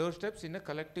to your doorsteps in a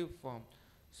collective form.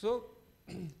 So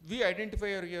we identify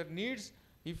your needs.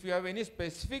 If you have any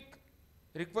specific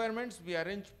requirements, we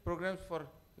arrange programs for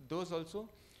those also.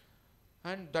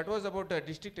 And that was about the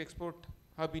district export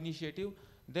hub initiative.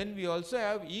 Then we also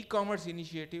have e-commerce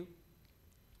initiative,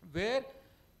 where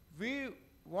we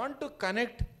want to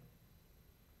connect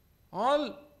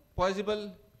all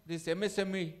possible these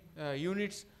MSME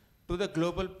units to the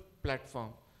global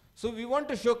platform. So we want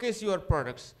to showcase your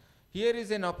products. Here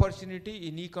is an opportunity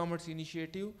in e-commerce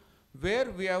initiative,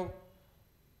 where we have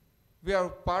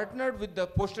partnered with the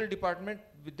postal department.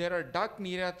 There are Dak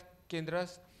Niryat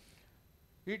Kendras.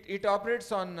 It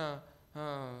operates on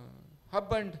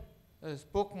hub and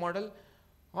spoke model.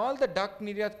 All the Dak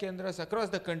Niryat Kendras across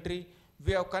the country,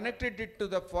 we have connected it to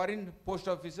the foreign post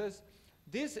offices.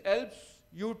 This helps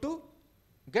you to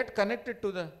get connected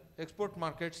to the export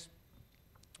markets.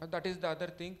 That is the other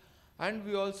thing. And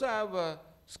we also have a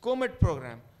SCOMET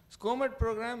program. SCOMET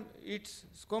program,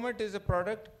 SCOMET is a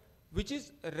product which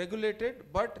is regulated,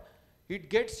 but it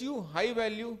gets you high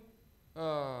value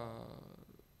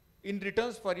in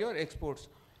returns for your exports.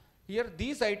 Here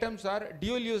these items are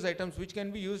dual use items which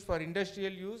can be used for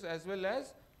industrial use as well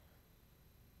as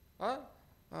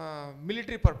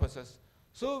military purposes.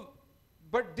 So,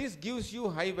 but this gives you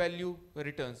high value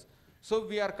returns. So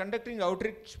we are conducting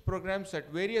outreach programs at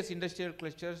various industrial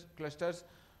clusters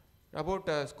about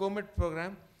SCOMET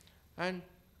program, and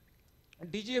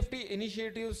DGFT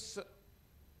initiatives.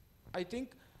 I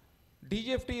think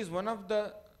DGFT is one of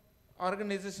the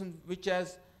organizations which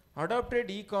has adopted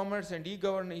e-commerce and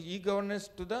e-governance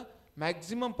to the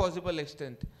maximum possible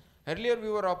extent. Earlier we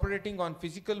were operating on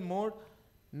physical mode.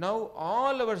 Now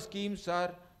all our schemes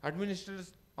are administered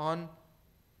on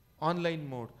online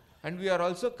mode, and we are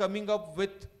also coming up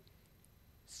with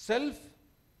self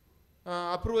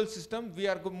approval system. We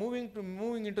are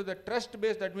moving into the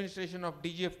trust-based administration of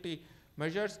DGFT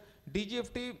measures.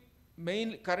 DGFT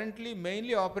currently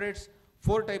mainly operates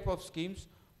 4 types of schemes.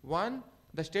 One,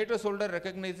 the status holder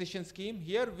recognition scheme.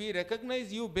 Here we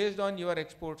recognize you based on your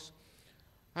exports,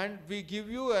 and we give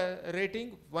you a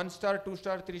rating 1 star, 2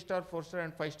 star, 3 star, 4 star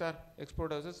and 5 star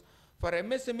export houses. For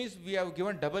MSMEs we have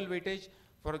given double weightage.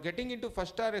 For getting into 1st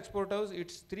star export house,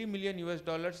 it's $3 million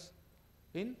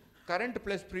in current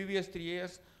plus previous 3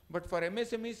 years. But for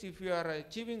MSMEs, if you are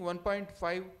achieving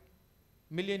 $1.5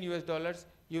 million,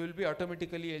 you will be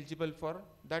automatically eligible for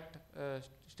that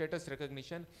status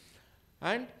recognition.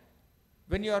 And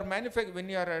when you are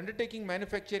undertaking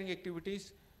manufacturing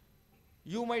activities,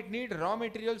 you might need raw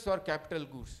materials or capital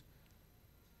goods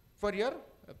for your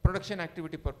production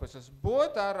activity purposes.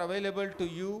 Both are available to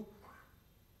you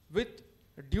with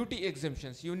duty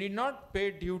exemptions. You need not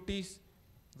pay duties,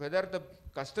 whether the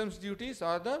customs duties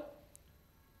or the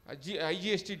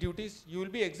IGST duties. You will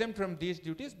be exempt from these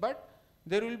duties, but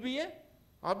there will be a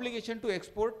obligation to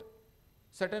export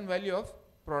certain value of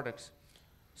products.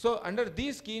 So under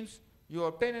these schemes, you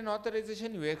obtain an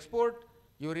authorization, you export,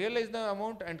 you realize the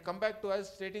amount and come back to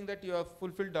us stating that you have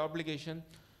fulfilled the obligation.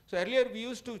 So earlier we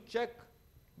used to check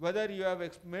whether you have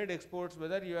made exports,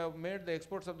 whether you have made the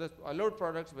exports of the allowed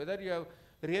products, whether you have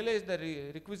realized the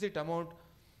requisite amount.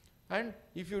 And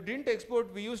if you didn't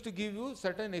export, we used to give you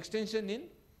certain extension in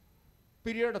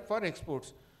period for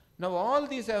exports. Now all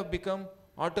these have become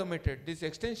automated. This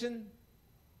extension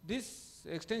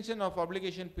of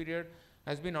obligation period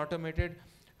has been automated,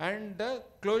 and the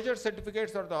closure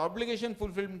certificates or the obligation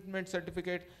fulfillment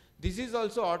certificate, this is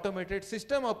also automated.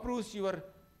 System approves your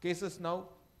cases now,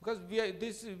 because we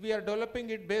are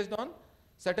developing it based on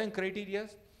certain criteria.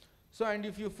 So, and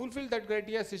if you fulfill that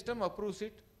criteria, system approves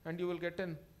it, and you will get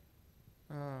an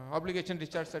obligation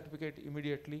discharge certificate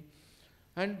immediately.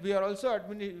 And we are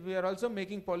also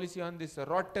making policy on this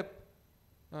ROTTEP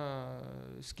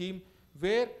scheme,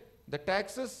 where the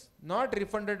taxes not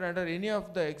refunded under any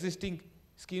of the existing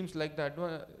schemes like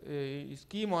the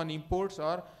scheme on imports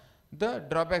or the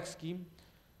drawback scheme.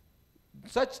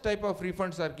 Such type of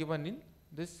refunds are given in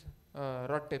this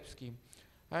ROTTEP scheme.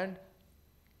 And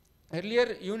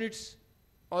earlier units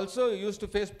also used to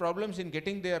face problems in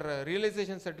getting their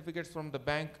realization certificates from the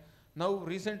bank. Now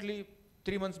recently,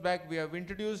 3 months back, we have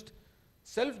introduced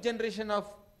self-generation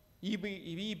of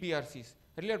EBRCs.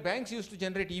 Earlier banks used to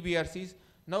generate EBRCs.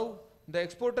 Now the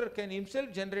exporter can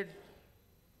himself generate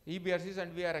EBRCs,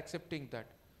 and we are accepting that.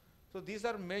 So these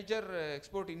are major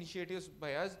export initiatives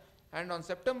by us. And on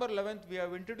September 11th, we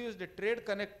have introduced a Trade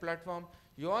Connect platform.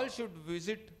 You all should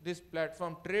visit this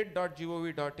platform,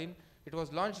 trade.gov.in. It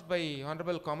was launched by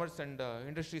Honorable Commerce and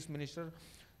Industries Minister.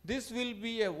 This will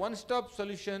be a one-stop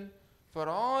solution for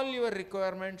all your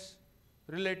requirements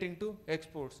relating to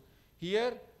exports.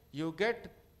 Here you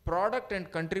get product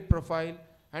and country profile,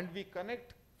 and we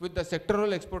connect with the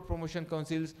sectoral export promotion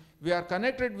councils. We are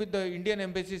connected with the Indian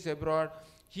embassies abroad.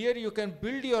 Here you can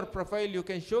build your profile, you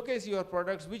can showcase your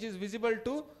products which is visible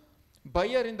to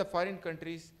buyer in the foreign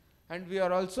countries. And we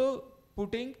are also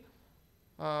putting,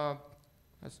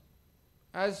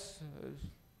 as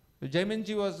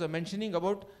Jaiminji was mentioning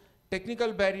about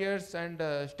technical barriers and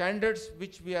standards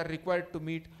which we are required to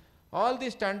meet. All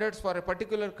these standards for a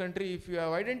particular country, if you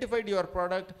have identified your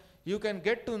product, you can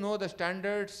get to know the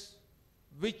standards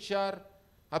which are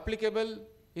applicable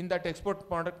in that export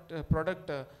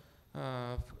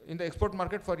in the export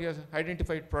market for your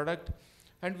identified product.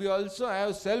 And we also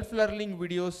have self-learning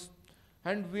videos,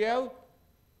 and we have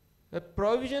a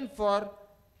provision for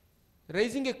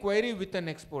raising a query with an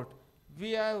export.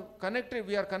 We are connected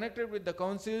with the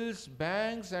councils,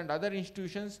 banks and other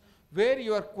institutions, where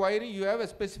your query, you have a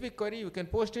specific query, you can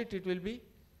post it, it will be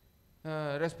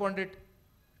responded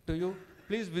to you.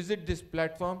 Please visit this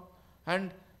platform.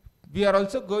 And we are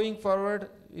also going forward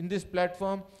in this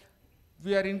platform.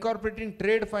 We are incorporating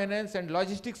trade finance and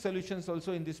logistics solutions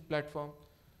also in this platform.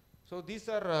 So these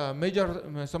are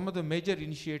some of the major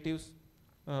initiatives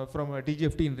from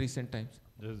DGFT in recent times.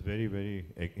 This is very, very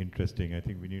interesting. I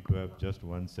think we need to have just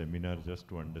one seminar just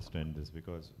to understand this,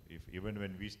 because if even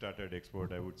when we started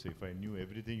export, I would say if I knew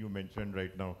everything you mentioned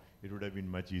right now, it would have been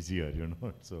much easier, you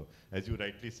know. So as you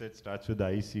rightly said, starts with the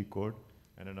IC code.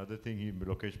 And another thing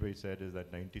Lokesh Bhai said is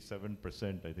that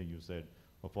 97%, I think you said,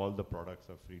 of all the products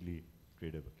are freely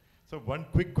tradable. So one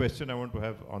quick question I want to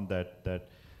have on that,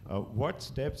 what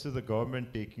steps is the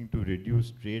government taking to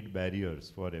reduce trade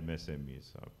barriers for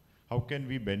MSMEs? How can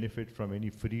we benefit from any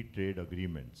free trade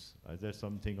agreements? Is there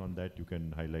something on that you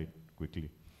can highlight quickly?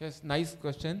 Yes, nice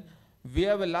question. We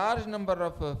have a large number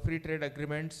of free trade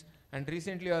agreements, and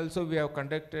recently also we have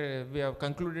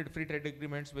concluded free trade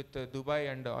agreements with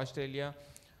Dubai and Australia.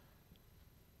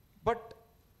 But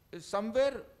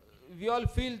somewhere we all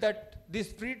feel that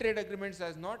these free trade agreements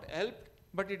has not helped,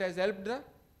 but it has helped the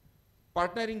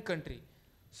partnering country.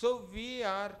 So we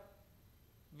have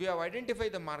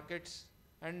identified the markets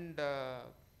and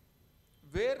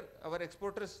where our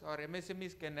exporters or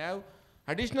MSMEs can have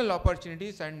additional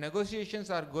opportunities, and negotiations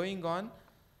are going on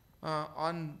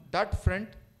that front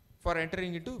for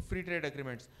entering into free trade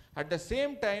agreements. At the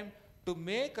same time, to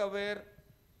make aware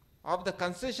of the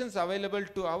concessions available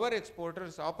to our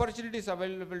exporters, opportunities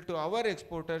available to our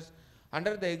exporters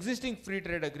under the existing free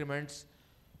trade agreements,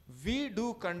 we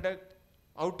do conduct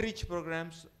outreach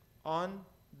programs on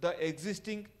the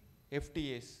existing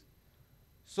FTAs.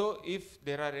 So if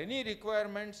there are any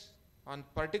requirements on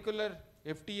particular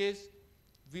FTAs,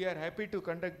 we are happy to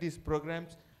conduct these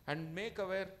programs and make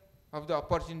aware of the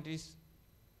opportunities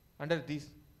under these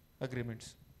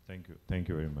agreements. Thank you. Thank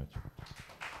you very much.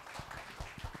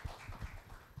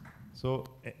 So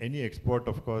any export,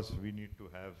 of course, we need to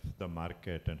have the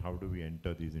market, and how do we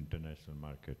enter these international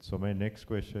markets? So my next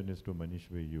question is to Manish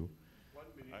Bhai, you. 1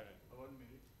 minute. 1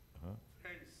 minute.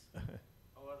 Friends,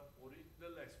 our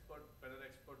original panel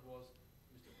expert was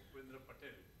Mr. Bhupendra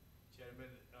Patel,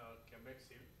 Chairman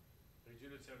Chemexil,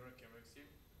 Regional Chairman Chemexil.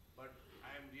 But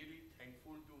I am really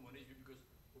thankful to Manish Bhai because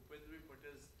Bhupendra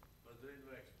Patel's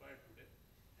brother-in-law expired today,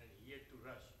 and he had to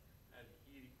rush, and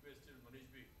he requested Manish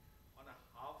Bhai on a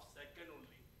half second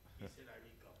only. He said, "I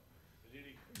will come."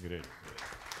 Really great.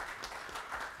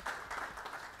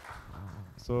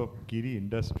 So Kiri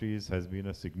Industries has been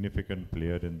a significant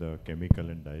player in the chemical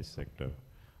and dyes sector.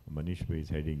 Manish Bhai is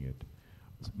heading it.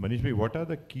 So Manish Bhai, what are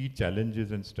the key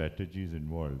challenges and strategies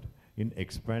involved in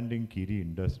expanding Kiri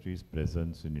Industries'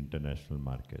 presence in international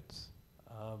markets?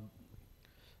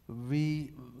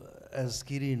 We, as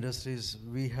Kiri Industries,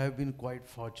 we have been quite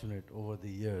fortunate over the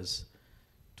years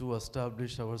to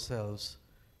establish ourselves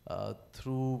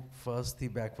through first the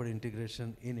backward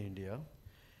integration in India,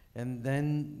 and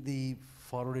then the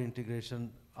forward integration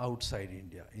outside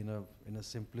India in a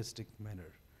simplistic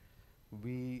manner.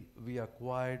 We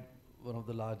acquired one of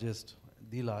the largest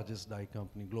dye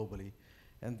company globally,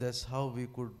 and that's how we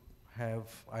could have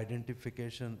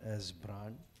identification as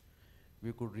brand.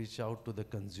 We could reach out to the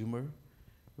consumer.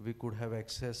 We could have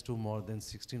access to more than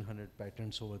 1,600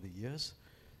 patents over the years.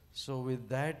 So with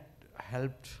that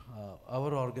helped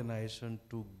our organization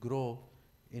to grow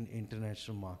in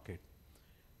international market.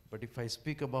 But if I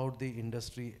speak about the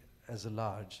industry as a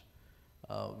large,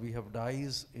 we have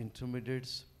dyes,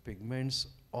 intermediates, pigments,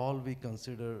 all we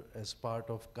consider as part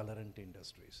of colorant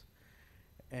industries.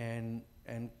 And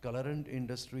colorant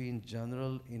industry in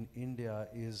general in India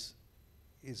is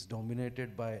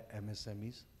dominated by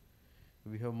MSMEs.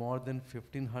 We have more than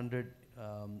 1,500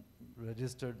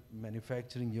 registered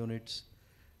manufacturing units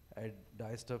at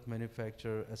Dye Stuff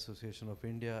Manufacturer Association of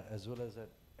India, as well as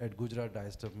at Gujarat Dye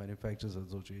Stuff Manufacturers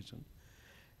Association.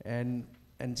 And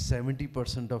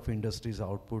 70% of industry's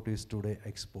output is today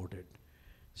exported.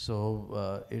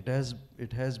 So it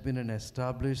has been an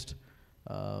established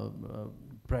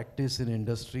practice in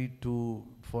industry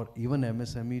for even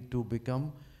MSME to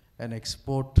become an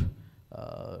export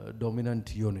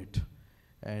dominant unit.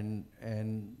 And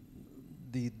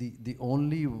the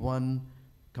only one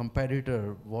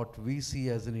competitor what we see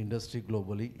as an industry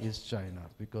globally is China,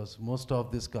 because most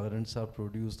of these colorants are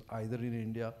produced either in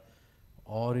India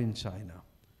or in China.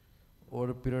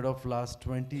 Over a period of last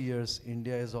 20 years,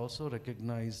 India is also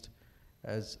recognized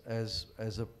as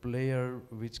a player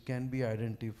which can be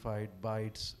identified by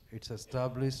its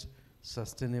established,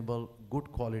 sustainable,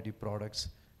 good quality products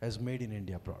as made in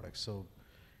India products. So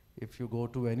if you go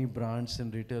to any brands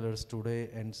and retailers today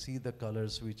and see the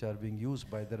colors which are being used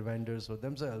by their vendors or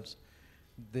themselves,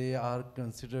 they are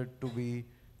considered to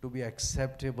be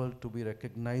acceptable, to be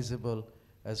recognizable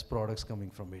as products coming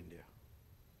from India.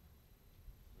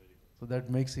 So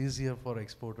that makes easier for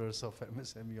exporters of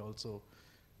MSME also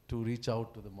to reach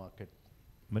out to the market.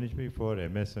 Manish bhai, for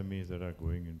MSMEs that are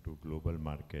going into global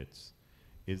markets,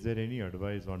 is there any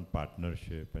advice on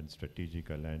partnership and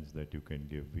strategic alliance that you can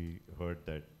give? We heard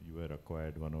that you were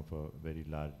acquired one of a very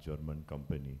large German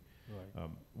company. Right.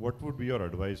 What would be your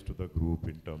advice to the group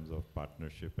in terms of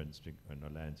partnership and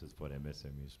alliances for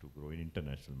MSMEs to grow in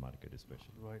international market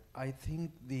especially? Right. I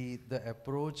think the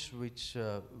approach which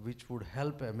would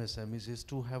help MSMEs is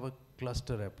to have a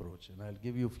cluster approach, and I'll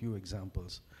give you a few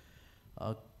examples.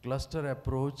 A cluster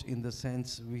approach in the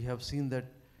sense we have seen that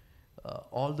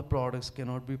all the products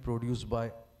cannot be produced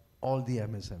by all the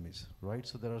MSMEs, right?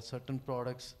 So there are certain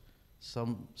products,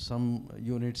 some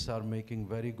units are making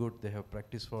very good, they have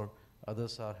practice for,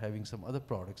 others are having some other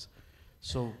products.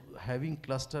 So having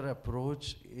cluster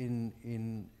approach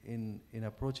in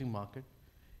approaching market,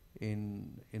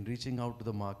 in reaching out to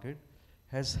the market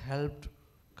has helped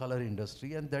color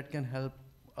industry, and that can help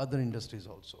other industries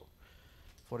also.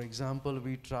 For example,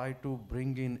 we try to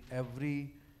bring in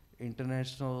every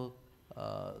international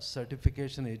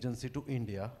certification agency to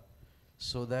India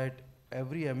so that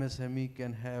every MSME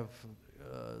can have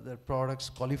their products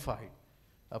qualified,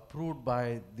 approved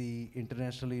by the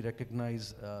internationally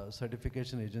recognized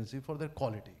certification agency for their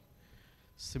quality.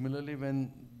 Similarly,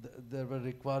 when there were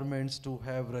requirements to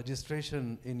have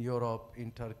registration in Europe,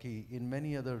 in Turkey, in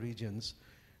many other regions,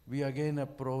 we again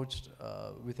approached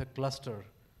with a cluster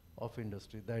of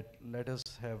industry that let us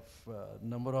have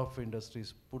number of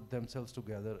industries put themselves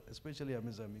together, especially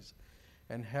MSMEs,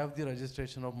 and have the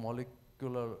registration of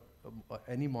molecular,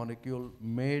 any molecule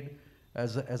made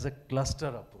as a cluster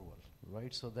approval,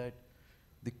 right? So that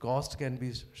the cost can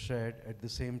be shared, at the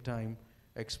same time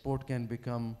export can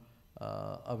become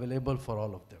available for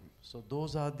all of them. So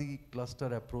those are the cluster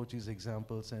approaches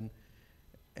examples, and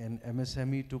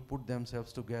MSME to put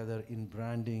themselves together in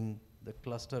branding, the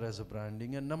cluster as a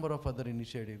branding, and number of other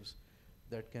initiatives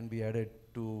that can be added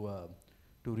to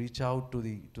reach out to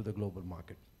the global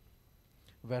market.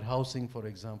 Warehousing, for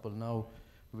example, now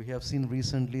we have seen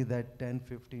recently that 10,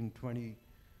 15, 20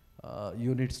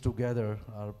 units together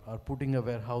are putting a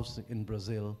warehouse in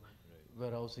Brazil, right,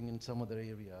 warehousing in some other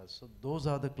areas. So those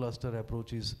are the cluster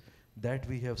approaches that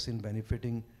we have seen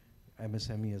benefiting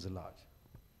MSME as a large.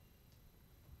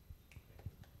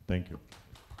 Thank you.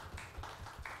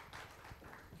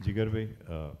 જીગરભાઈ,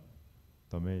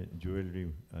 તમે jewellery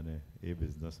અને એ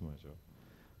બિઝનેસમાં છો.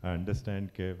 આઈ understand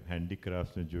કે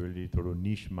હેન્ડીક્રાફ્ટ્સ અને jewellery થોડું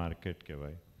નીશ market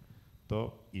કહેવાય. તો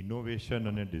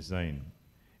ઇનોવેશન અને ડિઝાઇન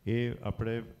એ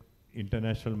આપણે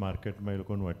ઇન્ટરનેશનલ માર્કેટમાં એ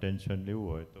લોકોનું અટેન્શન લેવું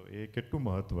હોય તો એ કેટલું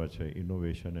મહત્ત્વ છે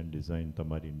ઇનોવેશન એન્ડ ડિઝાઇન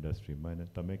તમારી ઇન્ડસ્ટ્રીમાં, અને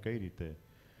તમે કઈ રીતે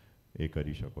એ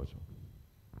કરી શકો છો?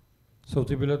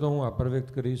 સૌથી પહેલાં તો હું આભાર વ્યક્ત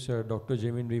કરીશ ડૉક્ટર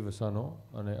જેમિનભાઈ વસાનો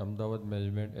અને અમદાવાદ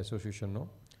મેનેજમેન્ટ એસોસિએશનનો,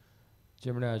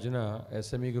 જેમણે આજના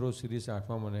એસએમઈ ગ્રોથ સિરીઝ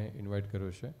 8માં મને ઇન્વાઇટ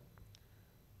કર્યો છે.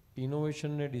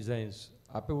 ઇનોવેશન ને ડિઝાઇન્સ,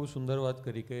 આપે બહુ સુંદર વાત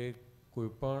કરી કે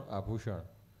કોઈપણ આભૂષણ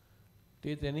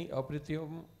તે તેની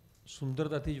અપ્રતિમ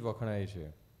સુંદરતાથી જ વખણાય છે.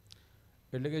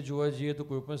 એટલે કે જોવા જઈએ તો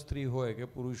કોઈપણ સ્ત્રી હોય કે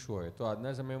પુરુષ હોય તો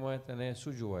આજના સમયમાં તેને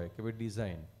શું જોવાય કે ભાઈ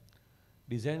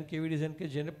ડિઝાઇન કેવી ડિઝાઇન કે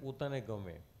જેને પોતાને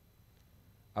ગમે.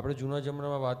 આપણે જૂના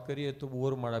જમાનામાં વાત કરીએ તો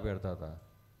બોર માળા પહેરતા હતા,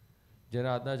 જેને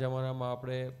આજના જમાનામાં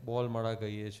આપણે બોલ માળા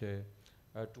કહીએ છીએ,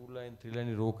 2 લાઇન 3 લાઇન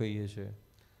રો કહીએ છીએ.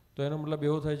 તો એનો મતલબ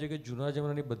એવો થાય છે કે જૂના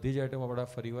જમાનાની બધી જ આઇટમ આપણા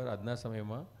ફરીવાર આજના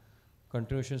સમયમાં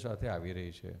કન્ટિન્યુએશન સાથે આવી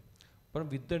રહી છે, પણ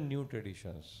વિથ ધ ન્યૂ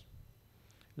ટ્રેડિશન્સ.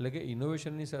 એટલે કે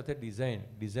ઇનોવેશનની સાથે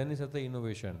ડિઝાઇનની સાથે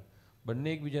ઇનોવેશન બંને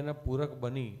એકબીજાના પૂરક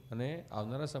બની અને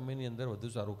આવનારા સમયની અંદર વધુ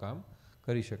સારું કામ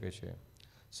કરી શકે છે.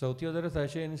 સૌથી વધારે થાય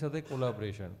છે એની સાથે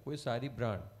કોલાબરેશન. કોઈ સારી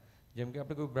બ્રાન્ડ, જેમ કે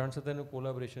આપણે કોઈ બ્રાન્ડ સાથે એનું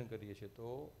કોલાબરેશન કરીએ છીએ તો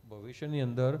ભવિષ્યની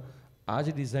અંદર આ જ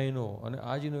ડિઝાઇનો અને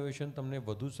આ જ ઇનોવેશન તમને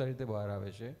વધુ સારી રીતે બહાર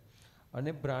આવે છે.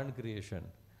 અને બ્રાન્ડ ક્રિએશન,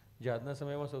 જે આજના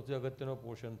સમયમાં સૌથી અગત્યનો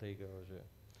પોર્શન થઈ ગયો છે.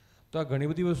 તો આ ઘણી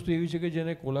બધી વસ્તુ એવી છે કે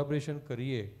જેને કોલાબરેશન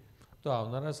કરીએ તો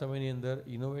આવનારા સમયની અંદર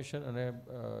ઇનોવેશન અને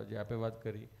જે આપણે વાત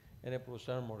કરી એને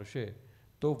પ્રોત્સાહન મળશે.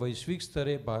 તો વૈશ્વિક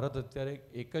સ્તરે ભારત અત્યારે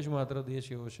એક જ માત્ર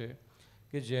દેશ એવો છે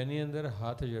કે જેની અંદર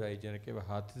હાથ જડાય, જેને કે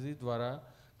હાથથી દ્વારા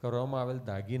કરવામાં આવેલ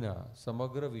દાગીના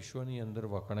સમગ્ર વિશ્વની અંદર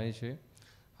વખણાય છે,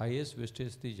 હાઈએસ્ટ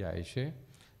વેસ્ટેજથી જાય છે,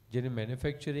 જેની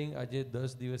મેન્યુફેક્ચરિંગ આજે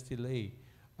 10 દિવસથી લઈ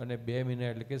અને 2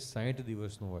 મહિના એટલે કે 60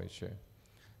 દિવસનું હોય છે,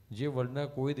 જે વર્લ્ડના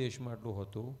કોઈ દેશમાં આટલું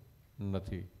હોતું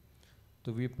નથી. તો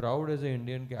વી પ્રાઉડ એઝ અ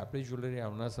ઇન્ડિયન કે આપણી જ્વેલરી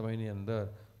આવનાર સમયની અંદર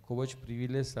ખૂબ જ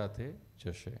પ્રિવિલેજ સાથે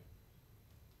જશે.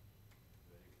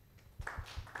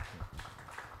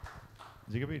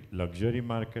 જે કે ભાઈ લક્ઝરી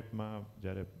માર્કેટમાં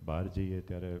જ્યારે બહાર જઈએ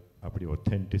ત્યારે આપણી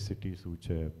ઓથેન્ટિસિટી શું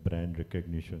છે, બ્રાન્ડ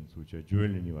રિકગ્નિશન શું છે,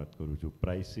 જ્વેલરીની વાત કરું છું,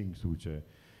 પ્રાઇસિંગ શું છે,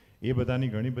 એ બધાની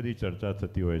ઘણી બધી ચર્ચા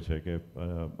થતી હોય છે કે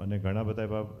અને ઘણા બધા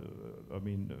એવા આઈ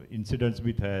મીન ઇન્સિડન્ટ્સ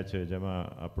બી થયા છે જેમાં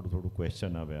આપણું થોડું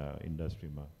ક્વેશ્ચન આવે આ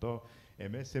ઇન્ડસ્ટ્રીમાં. તો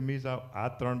MSMEs આ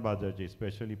ત્રણ બાજુ છે,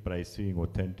 specially pricing,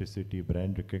 authenticity,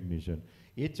 brand recognition,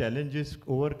 એ ચેલેન્જીસ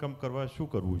ઓવરકમ કરવા શું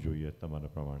કરવું જોઈએ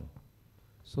તમારા પ્રમાણે?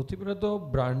 સૌથી પહેલાં તો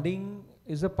branding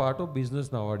is a part of business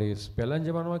નાવાડેઝ. પહેલાંના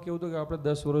જમાનામાં કેવું હતું કે આપણે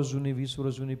 10 વર્ષ જૂની, 20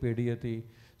 વર્ષ જૂની પેઢી હતી,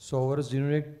 100 વર્ષ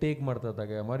જૂનું એક ટેક મળતા હતા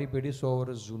કે અમારી પેઢી 100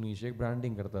 વર્ષ જૂની છે, એક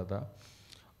બ્રાન્ડિંગ કરતા હતા.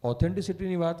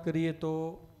 ઓથેન્ટિસિટીની વાત કરીએ તો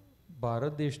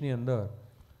ભારત દેશની અંદર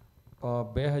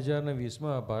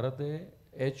 2020માં ભારતે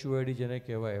HUID જેને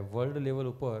કહેવાય વર્લ્ડ લેવલ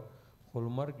ઉપર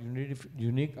હોલમાર્ક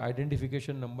યુનિક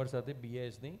આઇડેન્ટિફિકેશન નંબર સાથે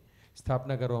BISની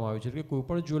સ્થાપના કરવામાં આવી છે કે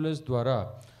કોઈપણ જ્વેલર્સ દ્વારા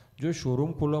જો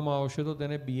શોરૂમ ખોલવામાં આવશે તો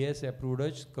તેને BIS એપ્રુવડ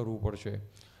જ કરવું પડશે.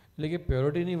 એટલે કે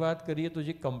પ્યોરિટીની વાત કરીએ તો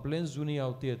જે કમ્પ્લેન્સ જૂની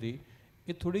આવતી હતી એ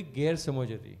થોડી ગેરસમજ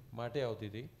હતી માટે આવતી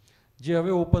હતી, જે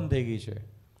હવે ઓપન થઈ ગઈ છે.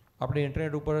 આપણે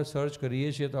ઇન્ટરનેટ ઉપર સર્ચ કરીએ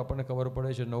છીએ તો આપણને ખબર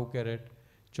પડે છે 9 કેરેટ,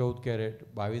 14 કેરેટ,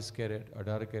 22 કેરેટ,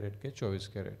 18 કેરેટ કે 24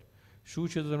 કેરેટ શું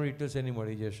છે, તો તમને ડિટેલ્સ એની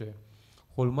મળી જશે.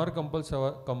 હોલમાર્ક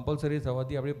કમ્પલસરી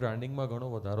થવાથી આપણી બ્રાન્ડિંગમાં ઘણો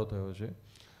વધારો થયો છે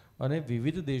અને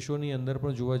વિવિધ દેશોની અંદર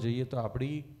પણ જોવા જઈએ તો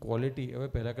આપણી ક્વોલિટી હવે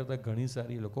પહેલાં કરતાં ઘણી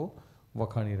સારી લોકો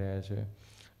વખાણી રહ્યા છે.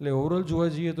 એટલે ઓવરઓલ જોવા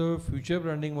જઈએ તો ફ્યુચર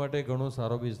બ્રાન્ડિંગ માટે ઘણો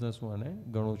સારો બિઝનેસ હું આને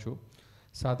ગણું છું.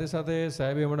 સાથે સાથે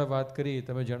સાહેબે હમણાં વાત કરી,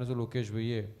 તમે જાણો છો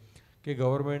લોકેશભાઈએ, કે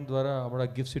ગવર્મેન્ટ દ્વારા હમણાં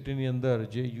ગિફ્ટ સિટીની અંદર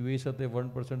જે UAE સાથે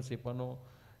 1% સેપાનો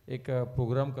એક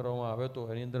પ્રોગ્રામ કરવામાં આવ્યો હતો,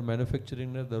 એની અંદર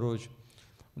મેન્યુફેક્ચરિંગને દરરોજ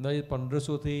અંદાજે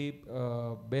 1500થી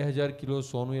 2000 કિલો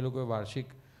સોનું એ લોકોએ વાર્ષિક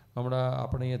હમણાં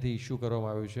આપણે અહીંયાથી ઇસ્યુ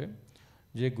કરવામાં આવ્યું છે,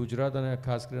 જે ગુજરાત અને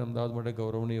ખાસ કરીને અમદાવાદ માટે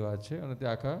ગૌરવની વાત છે. અને તે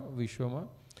આખા વિશ્વમાં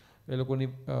એ લોકોની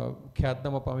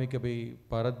ખ્યાતનામા પામી કે ભાઈ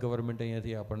ભારત ગવર્મેન્ટ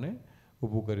અહીંયાથી આપણને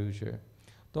ઊભું કર્યું છે.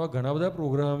 તો આ ઘણા બધા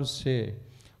પ્રોગ્રામ્સ છે.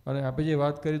 અને આપણે જે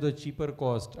વાત કરી તો ચીપર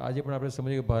કોસ્ટ, આજે પણ આપણે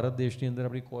સમજીએ કે ભારત દેશની અંદર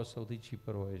આપણી કોસ્ટ સૌથી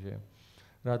ચીપર હોય છે.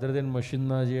 રાધર દેન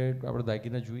મશીનના જે આપણે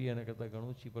દાગીના જોઈએ એના કરતાં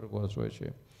ઘણું ચીપર કોસ્ટ હોય છે,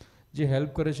 જે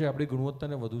હેલ્પ કરે છે આપણી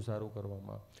ગુણવત્તાને વધુ સારું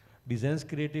કરવામાં. ડિઝાઇન્સ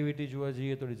ક્રિએટિવિટી જોવા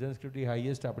જઈએ તો ડિઝાઇન્સ ક્રિએટિવિટી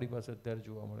હાઈએસ્ટ આપણી પાસે અત્યારે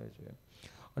જોવા મળે છે.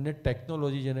 અને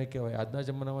ટેકનોલોજી જેને કહેવાય, આજના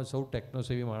જમાનામાં સૌ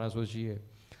ટેકનોસેવી માણસો છીએ.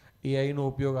 AIનો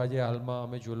ઉપયોગ આજે હાલમાં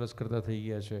અમે જ્વેલર્સ કરતાં થઈ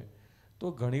ગયા છે. તો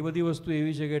ઘણી બધી વસ્તુ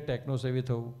એવી છે કે ટેકનોસેવી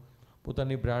થવું,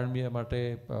 પોતાની બ્રાન્ડ માટે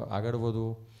આગળ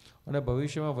વધવું અને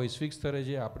ભવિષ્યમાં વૈશ્વિક સ્તરે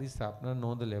જે આપણી સ્થાપના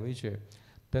નોંધ લેવી છે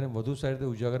તેને વધુ સારી રીતે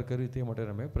ઉજાગર કરવી, તે માટે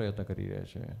અમે પ્રયત્ન કરી રહ્યા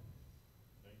છીએ.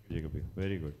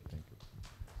 Very good, thank you.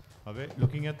 હવે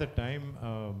looking at the time,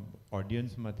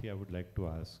 audienceમાંથી I would like to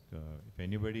ask if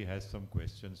anybody has some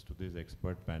questions to this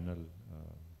expert panel,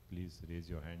 please raise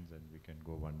your hands and we can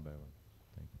go one by one.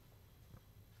 Thank you.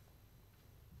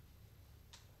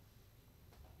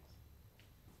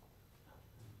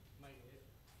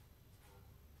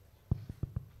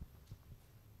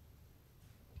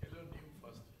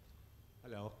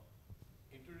 Hello.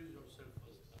 Introduce yourself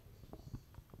first.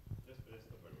 Just press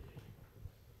the button.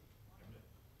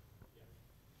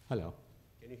 Hello.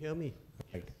 Can you hear me?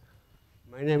 Right.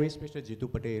 My name is Mr. Jitu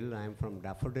Patel. I am from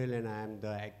Daffodil and I am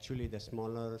actually the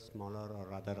smaller or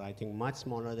rather I think much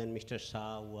smaller than Mr.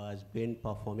 Shah, who has been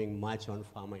performing much on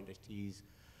pharma industries.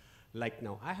 Like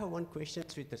now, I have one question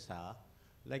with the Shah.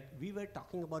 Like we were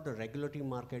talking about the regulatory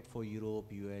market for Europe,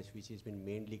 US, which has been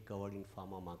mainly covered in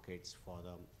pharma markets. For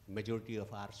the majority of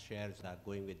our shares are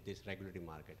going with this regulatory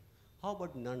market. How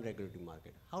about non-regulatory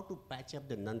market? How to patch up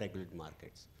the non-regulatory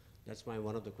markets? That's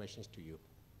one of the questions to you.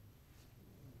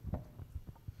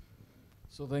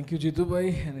 So thank you, Jitu bhai,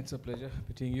 and it's a pleasure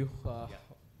meeting you.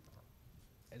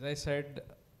 As I said,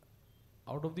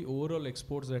 out of the overall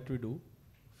exports that we do,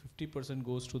 50%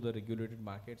 goes to the regulated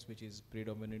markets, which is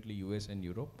predominantly US and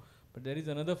Europe. But there is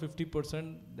another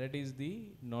 50% that is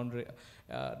the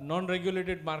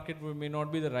non-regulated market. May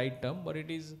not be the right term, but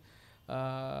it is,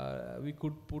 we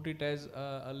could put it as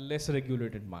a less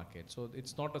regulated market. So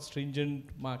it's not a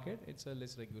stringent market, it's a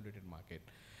less regulated market.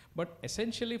 But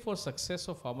essentially for success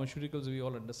of pharmaceuticals, we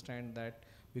all understand that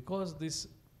because this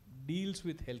deals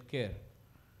with healthcare,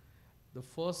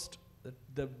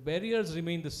 the barriers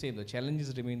remain the same, the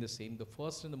challenges remain the same. The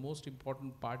first and the most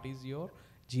important part is your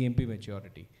GMP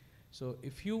maturity. So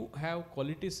if you have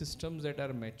quality systems that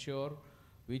are mature,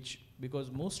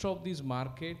 because most of these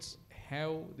markets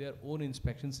have their own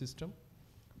inspection system.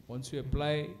 Once you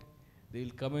apply, they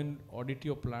will come and audit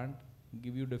your plant,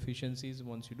 give you deficiencies.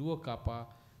 Once you do a CAPA,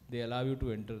 they allow you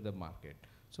to enter the market.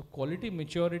 So quality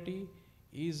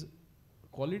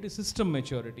system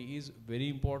maturity is very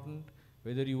important,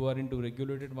 whether you are into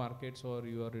regulated markets or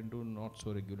you are into not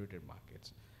so regulated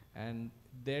markets. And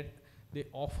that they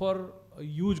offer a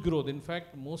huge growth. In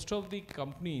fact, most of the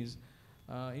companies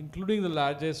including the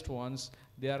largest ones,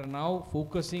 they are now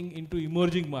focusing into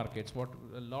emerging markets. What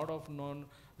a lot of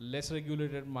less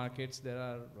regulated markets, they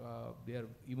are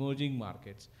emerging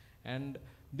markets, and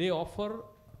they offer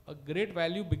a great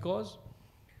value because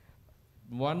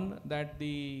one, that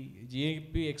the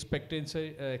GDP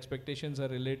expectations are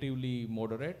relatively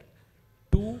moderate.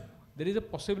 Two, there is a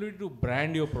possibility to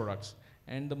brand your products,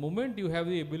 and the moment you have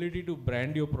the ability to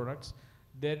brand your products,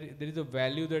 there is a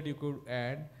value that you could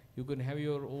add. You can have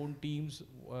your own teams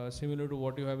similar to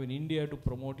what you have in India to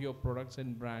promote your products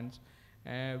and brands,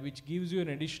 which gives you an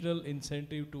additional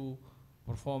incentive to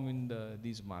perform in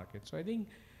these markets. So I think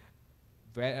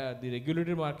the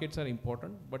regulated markets are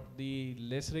important, but the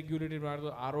less regulated markets,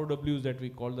 the ROWs that we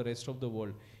call the rest of the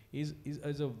world, is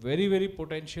a very, very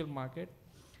potential market.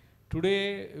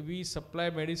 Today, we supply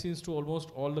medicines to almost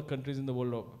all the countries in the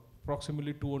world.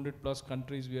 Approximately 200 plus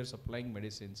countries we are supplying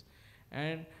medicines.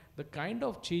 And the kind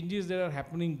of changes that are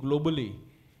happening globally,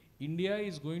 India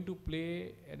is going to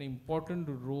play an important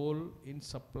role in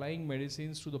supplying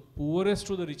medicines to the poorest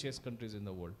to the richest countries in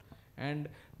the world. And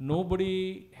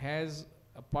nobody has,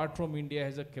 apart from India,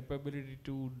 has a capability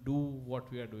to do what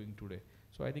we are doing today.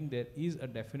 So I think there is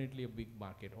definitely a big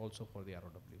market also for the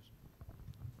ROWs.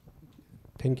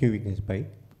 Thank you, Vignesh Bhai.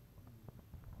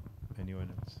 Anyone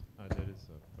else? There is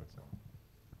a person.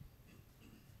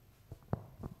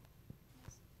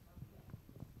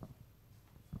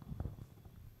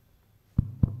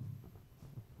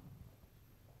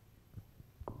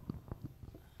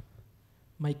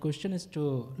 My question is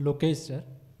to Lokesh sir,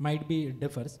 might be it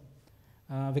differs.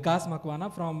 Vikas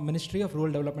Makwana from Ministry of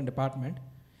Rural Development Department.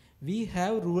 We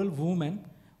have rural women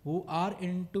who are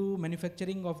into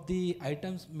manufacturing of the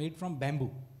items made from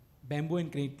bamboo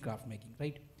and craft making,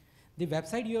 right? The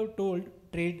website you have told,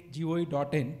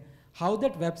 tradegov.in, how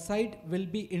that website will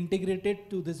be integrated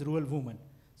to this rural women,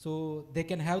 so they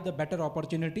can have the better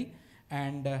opportunity,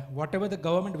 and whatever the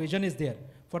government vision is there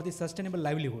for the sustainable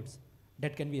livelihoods,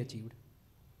 that can be achieved.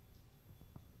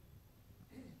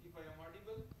 If I am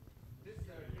audible, this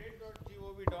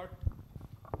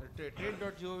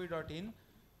trade.gov.in,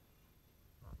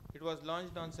 it was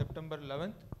launched on September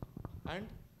 11th, and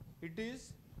it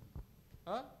is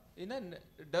in a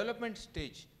development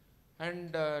stage.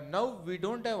 And now we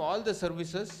don't have all the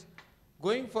services.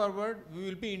 Going forward, we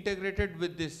will be integrated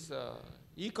with this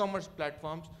e-commerce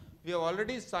platforms. We have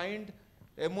already signed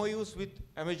MOUs with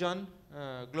Amazon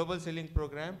Global Selling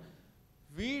Program.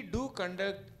 We do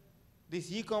conduct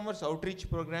these e-commerce outreach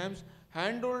programs,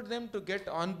 handhold them to get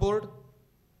on board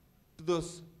to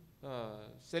those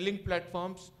selling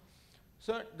platforms.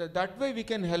 So that way we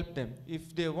can help them.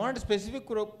 If they want a specific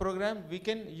program,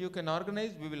 you can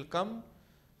organize, we will come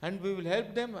and we will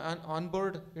help them on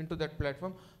board into that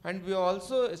platform. And we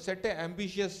also set an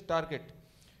ambitious target.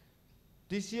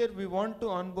 This year we want to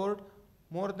onboard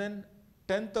more than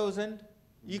 10,000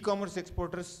 e-commerce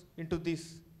exporters into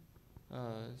these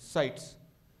sites,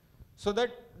 so that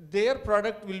their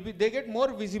product will be, they get more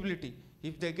visibility.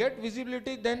 If they get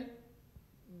visibility, then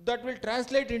that will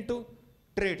translate into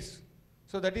trades.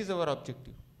 So that is our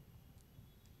objective.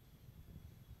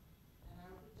 And I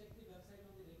have to check the website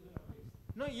on the regular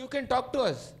updates. No, you can talk to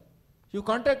us. You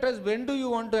contact us, when do you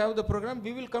want to have the program?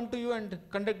 We will come to you and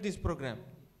conduct this program.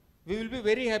 We will be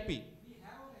very happy. We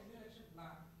have an annual action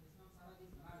plan. It's not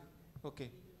Saraji's analysis. Okay.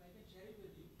 I can share it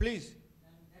with you. Please.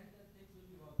 And then the things will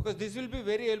be worked. Because this will be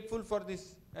very helpful for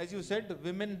this, as you said,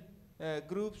 women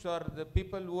groups or the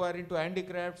people who are into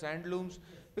handicrafts, handlooms,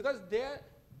 because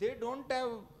they don't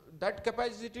have that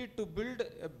capacity to build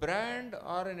a brand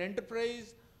or an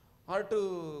enterprise or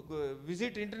to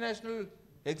visit international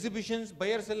exhibitions,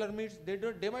 buyer-seller meets.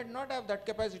 They might not have that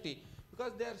capacity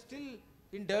because they are still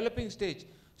in developing stage.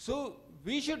 So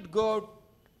we should go out,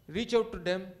 reach out to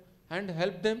them and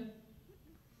help them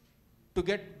to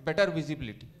get better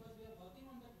visibility. Because we are working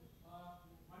on that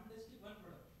one district, one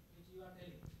product, which you are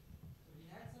telling. So we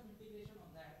had some integration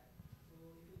on that. So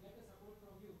if you get the support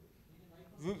from you, we can write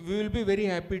for We will be very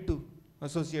happy to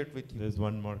associate with you. There's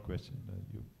one more question.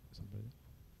 Somebody?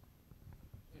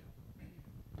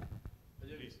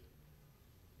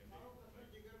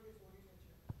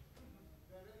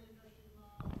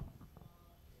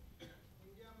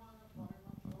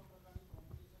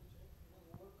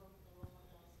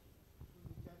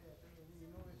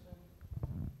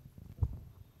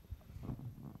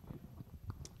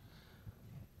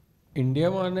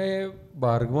 ઇન્ડિયામાં અને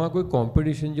બહારમાં કોઈ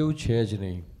competition જેવું છે જ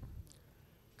નહીં,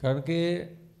 કારણ કે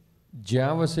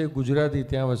જ્યાં વસે ગુજરાતી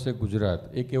ત્યાં વસે ગુજરાત,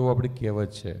 એક એવો આપણી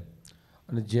કહેવત છે.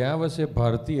 અને જ્યાં વસે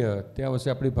ભારતીય ત્યાં વસે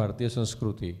આપણી ભારતીય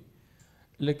સંસ્કૃતિ.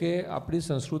 એટલે કે આપણી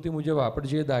સંસ્કૃતિ મુજબ આપણે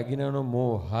જે દાગીનાનો મોહ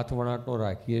હાથ વણાટનો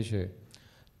રાખીએ છીએ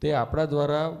તે આપણા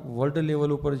દ્વારા વર્લ્ડ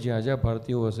લેવલ ઉપર જ્યાં જ્યાં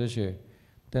ભારતીયો વસે છે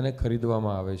તેને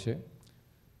ખરીદવામાં આવે છે.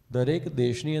 દરેક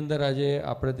દેશની અંદર આજે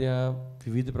આપણે ત્યાં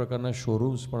વિવિધ પ્રકારના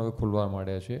શોરૂમ્સ પણ હવે ખુલવા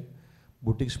માંડ્યા છે,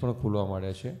 બુટિક્સ પણ ખુલવા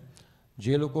માંડ્યા છે,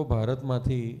 જે લોકો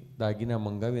ભારતમાંથી દાગીના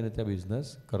મંગાવીને ત્યાં બિઝનેસ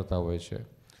કરતા હોય છે.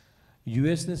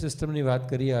 યુએસની સિસ્ટમની વાત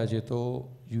કરીએ આજે તો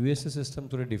યુએસની સિસ્ટમ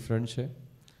થોડી ડિફરન્ટ છે.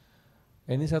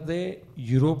 એની સાથે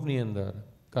યુરોપની અંદર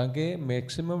કારણ કે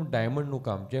મેક્સિમમ ડાયમંડનું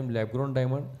કામ જેમ લેબગ્રોન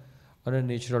ડાયમંડ અને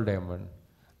નેચરલ ડાયમંડ,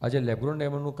 આજે લેબગ્રોન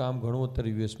ડાયમંડનું કામ ઘણું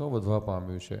અત્યારે યુએસમાં વધવા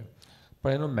પામ્યું છે,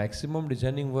 પણ એનો મેક્સિમમ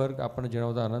ડિઝાઇનિંગ વર્ક આપણને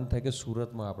જણાવતા આનંદ થાય કે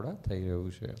સુરતમાં આપણા થઈ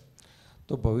રહ્યું છે.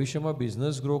 તો ભવિષ્યમાં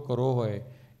બિઝનેસ ગ્રો કરવો હોય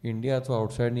ઇન્ડિયા અથવા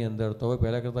આઉટસાઇડની અંદર તો હવે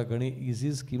પહેલાં કરતાં ઘણી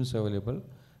ઇઝી સ્કીમ્સ અવેલેબલ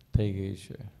થઈ ગઈ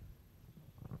છે.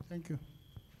 Thank you.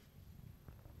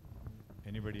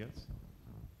 Anybody else?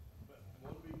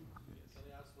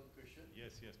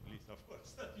 Yes, yes, please, of course.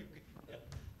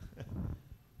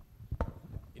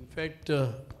 In fact,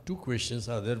 two questions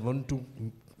are there. One to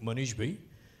Manish Bhai.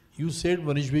 You said,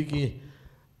 Manish Bhai, ki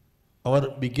our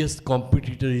biggest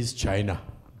competitor is China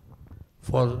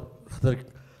for other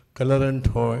colorant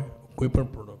or koi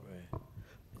product.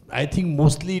 I think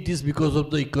mostly it is because of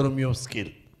the economy of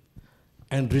scale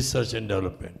and research and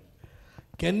development.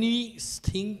 Can we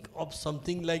think of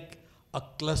something like a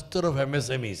cluster of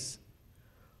MSMEs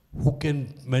who can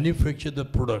manufacture the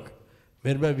product,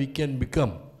 whereby we can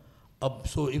become up?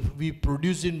 So if we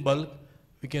produce in bulk,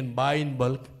 we can buy in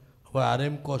bulk, our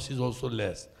RM cost is also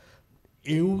less.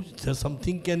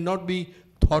 Something cannot be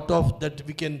thought of that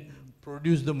we can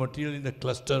produce the material in a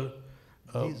cluster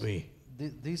way.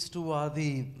 These two are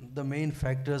the main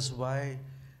factors why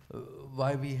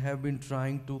we have been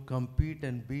trying to compete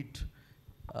and beat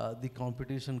the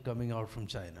competition coming out from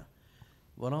China.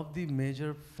 One of the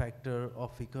major factor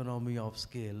of economy of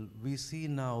scale we see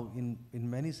now in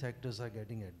many sectors are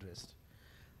getting addressed.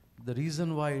 The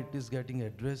reason why it is getting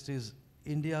addressed is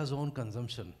India's own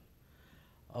consumption,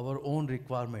 our own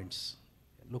requirements.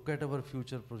 Look at our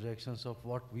future projections of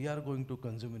what we are going to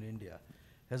consume in India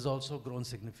has also grown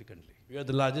significantly. We are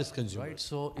the largest consumer. Right,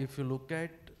 so if you look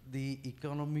at the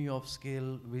economy of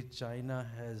scale which China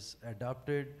has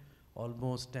adopted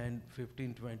almost 10,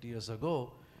 15, 20 years ago,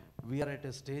 we are at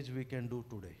a stage we can do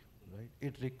today, right?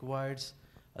 It requires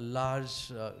a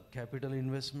large capital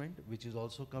investment, which is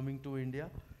also coming to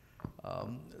India.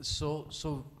 So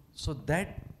that,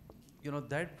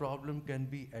 that problem can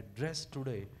be addressed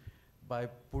today by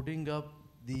putting up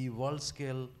the world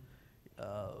scale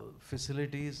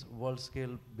facilities, world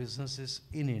scale businesses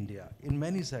in India, in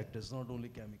many sectors, not only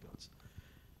chemicals.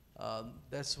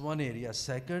 That's one area.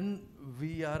 Second,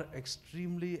 we are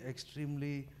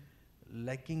extremely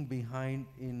lacking behind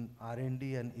in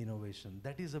R&D and innovation.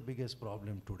 That is the biggest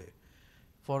problem today.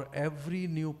 For every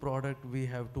new product, we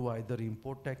have to either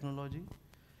import technology,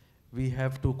 we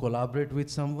have to collaborate with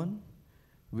someone,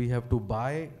 we have to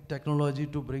buy technology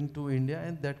to bring to India,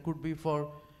 and that could be for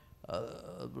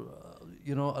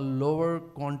a lower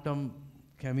quantum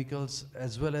chemicals,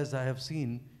 as well as I have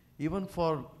seen even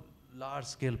for large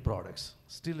scale products.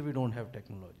 Still we don't have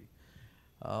technology.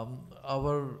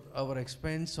 Our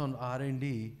expense on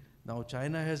R&D, now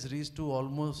China has reached to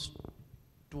almost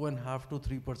 2.5 to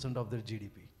 3% of their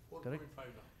GDP, correct?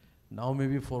 Now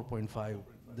maybe 4.5,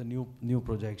 the new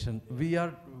projection. We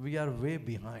are way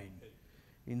behind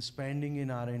in spending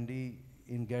in R&D,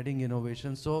 in getting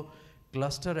innovation. So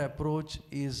cluster approach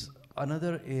is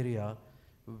another area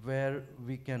where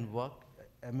we can work.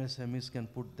 MSMEs can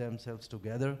put themselves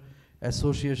together.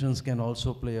 Associations can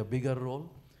also play a bigger role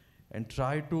and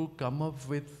try to come up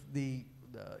with the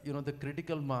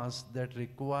critical mass that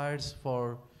requires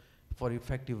for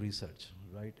effective research,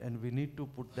 right? And we need to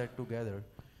put that together.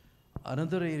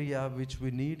 Another area which we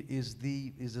need is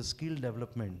the skill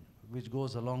development, which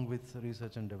goes along with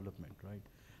research and development, right?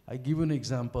 I give you an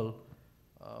example.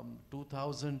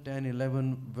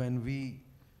 2010-11, when we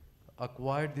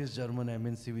acquired this German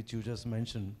MNC, which you just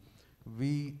mentioned,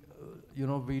 we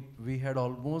had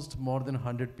almost more than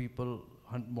 100 people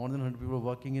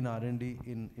working in R&D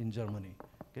in Germany.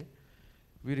 Okay,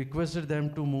 we requested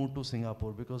them to move to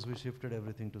Singapore because we shifted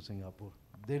everything to Singapore.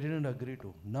 They didn't agree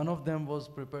to. None of them was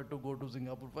prepared to go to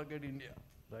Singapore. Forget India,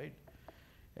 right?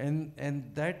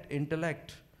 And that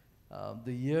intellect,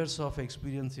 the years of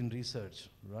experience in research,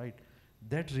 right?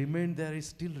 That remained there, is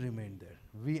still remained there.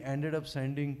 We ended up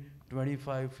sending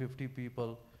 25, 50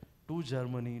 people to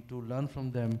Germany to learn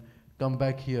from them, come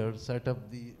back here, set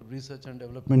up the research and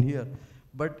development here.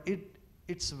 But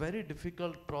it's very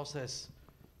difficult process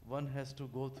one has to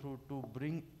go through to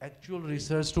bring actual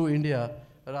research to India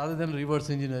rather than reverse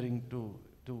engineering to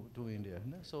India.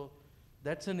 No? So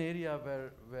that's an area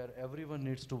where everyone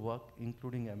needs to work,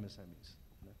 including MSMEs.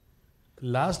 No?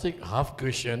 Last half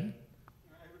question.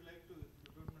 I would like to, if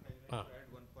you don't mind, I would like to add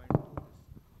one point to this.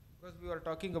 Because we are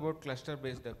talking about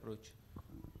cluster-based approach.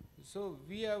 So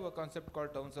we have a concept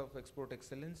called Towns of Export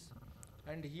Excellence.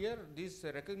 And here this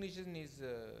recognition is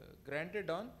granted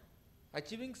on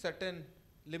achieving certain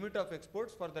limit of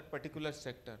exports for that particular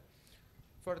sector.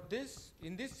 For this,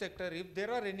 in this sector, if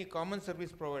there are any common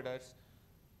service providers,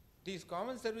 these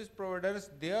common service providers,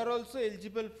 they are also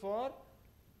eligible for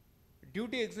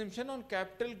duty exemption on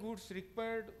capital goods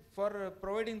required for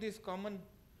providing these common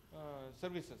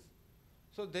services.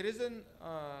 So there is an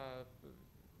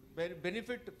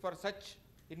benefit for such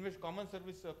common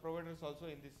service providers also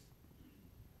in this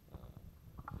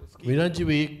scheme. વિરાટજી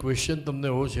ભાઈ એક question તમને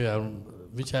એવો છે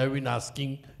which I have been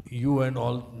asking you and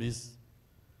all this.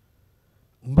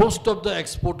 Most of the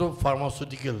export of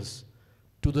pharmaceuticals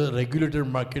to the regulated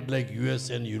market like US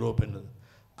and Europe and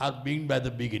are being by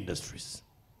the big industries.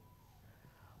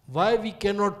 Why we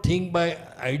cannot think by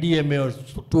IDMA or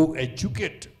to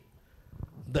educate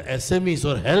the SMEs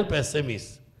or help SMEs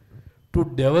to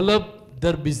develop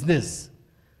their business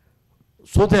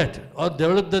so that, or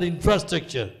develop their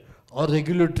infrastructure or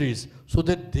regulatories so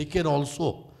that they can also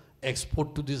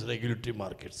export to these regulatory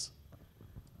markets?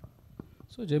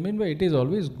 So Jamin bhai, it is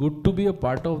always good to be a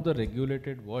part of the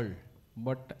regulated world.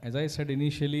 But as I said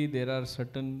initially, there are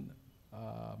certain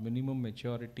minimum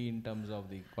maturity in terms of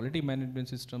the quality management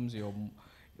systems, your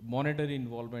monetary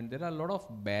involvement. There are a lot of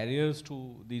barriers to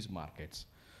these markets.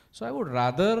 So I would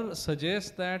rather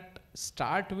suggest that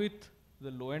start with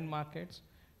the low-end markets,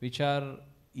 which are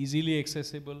easily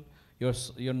accessible.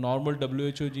 Your normal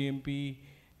WHO GMP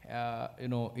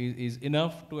is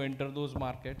enough to enter those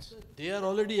markets. They are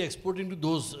already exporting to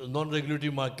those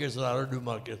non-regulatory markets or ROW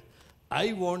markets.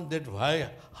 I want that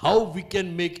how we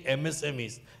can make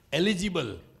MSMEs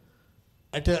eligible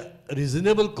at a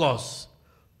reasonable cost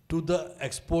to the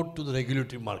export to the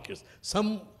regulatory markets.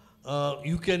 Some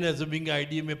you can, as a being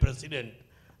IDMA president,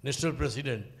 national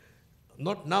president,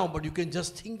 not now, but you can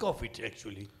just think of it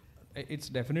actually. It's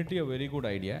definitely a very good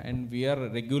idea, and we are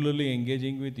regularly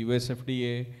engaging with US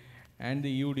FDA and the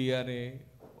EU DRA,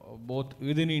 both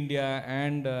within India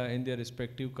and in their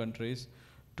respective countries,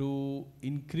 to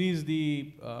increase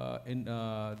the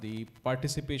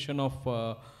participation of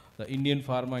the Indian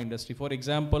pharma industry. For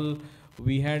example,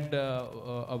 we had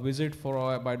a visit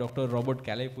by Dr. Robert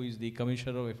Califf, who is the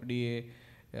Commissioner of FDA,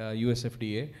 US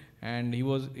FDA, and he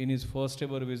was in his first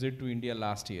ever visit to India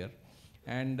last year.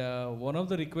 And one of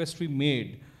the requests we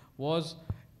made was,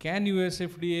 can US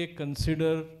FDA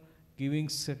consider giving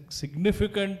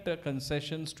significant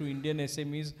concessions to Indian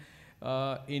SMEs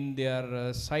in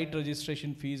their site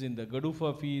registration fees, in the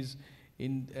GADUFA fees,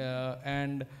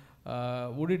 and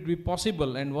would it be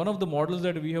possible? And one of the models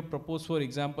that we have proposed, for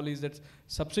example, is that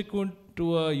subsequent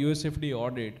to a US FDA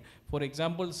audit, for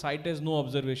example, site has no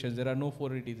observations, there are no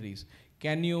 483s.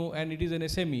 Can you, and it is an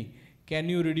SME, can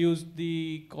you reduce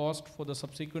the cost for the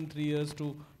subsequent 3 years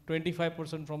to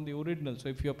 25% from the original? So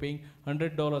if you're paying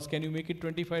 $100, can you make it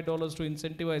 $25 to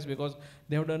incentivize because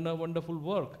they have done a wonderful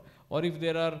work? Or if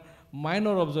there are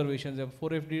minor observations, if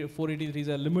 483s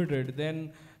are limited,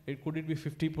 then could it be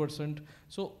 50%?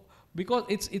 So because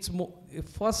it's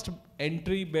first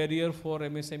entry barrier for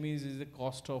MSMEs is the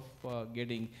cost of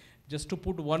getting. Just to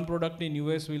put one product in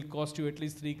US will cost you at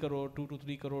least 2 to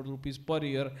 3 crore rupees per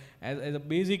year as a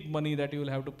basic money that you will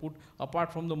have to put,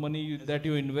 apart from the money that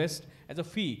you invest as a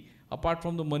fee, apart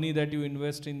from the money that you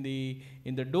invest in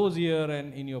the dossier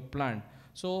and in your plant.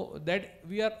 So that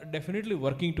we are definitely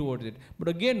working towards it. But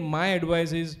again, my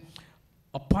advice is,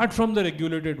 apart from the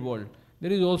regulated world,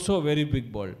 there is also a very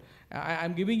big world.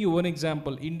 I'm giving you one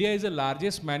example. India is the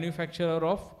largest manufacturer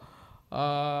of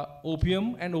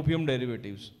opium and opium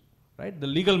derivatives. Right? The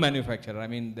legal manufacturer. I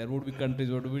mean, there would be countries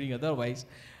who would be doing otherwise.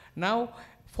 Now,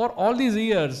 for all these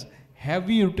years, have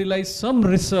we utilized some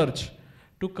research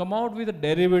to come out with a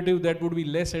derivative that would be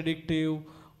less addictive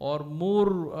or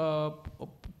more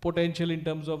potential in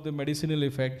terms of the medicinal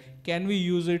effect? Can we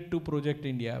use it to project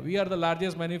India? We are the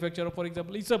largest manufacturer, for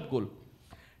example, Isabgol.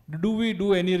 Do we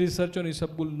do any research on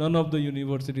Isabgol? None of the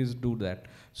universities do that.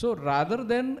 So rather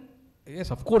than,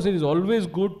 yes, of course, it is always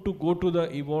good to go to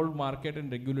the evolved market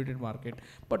and regulated market,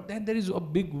 but then there is a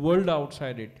big world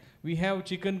outside it. We have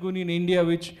chikungunya in India,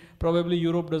 which probably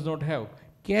Europe does not have.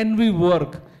 Can we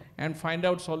work and find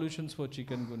out solutions for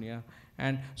chikungunya?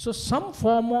 And so some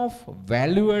form of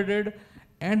value-added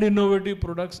and innovative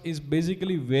products is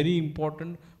basically very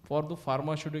important for the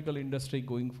pharmaceutical industry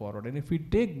going forward. And if we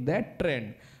take that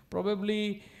trend,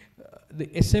 probably the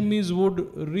SMEs would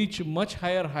reach much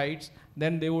higher heights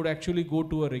than they would actually go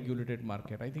to a regulated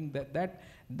market. I think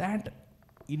that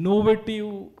innovative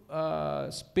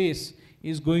space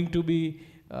is going to be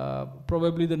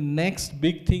probably the next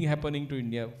big thing happening to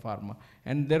India pharma.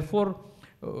 And therefore,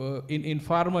 in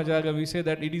pharma jargon, we say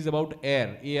that it is about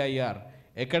AIR, AIR,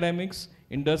 academics,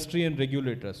 industry and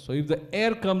regulators. So if the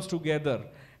AIR comes together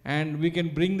and we can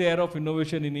bring the air of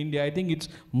innovation in India, I think it's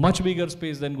much bigger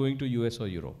space than going to US or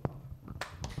Europe.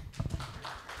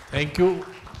 Thank you.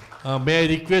 May I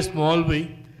request Mohalbhai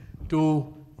to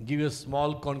give a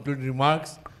small concluding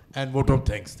remarks and vote of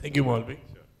thanks. Thank you, Mohalbhai.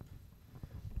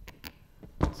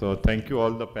 So thank you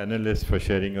all the panelists for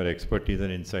sharing your expertise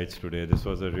and insights today. This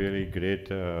was a really great,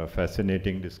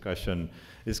 fascinating discussion.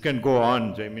 This can go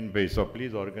on, Jaimin Bhai, so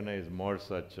please organize more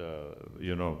such,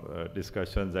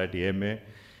 discussions at EMA.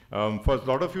 For a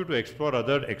lot of you to explore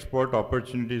other export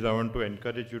opportunities, I want to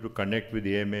encourage you to connect with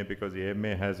EMA because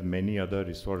EMA has many other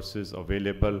resources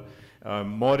available,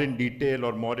 more in detail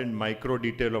or more in micro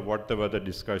detail of whatever the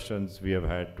discussions we have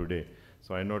had today.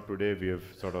 So I know today we have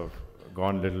sort of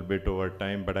gone a little bit over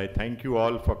time, but I thank you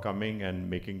all for coming and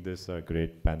making this a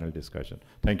great panel discussion.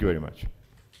 Thank you very much.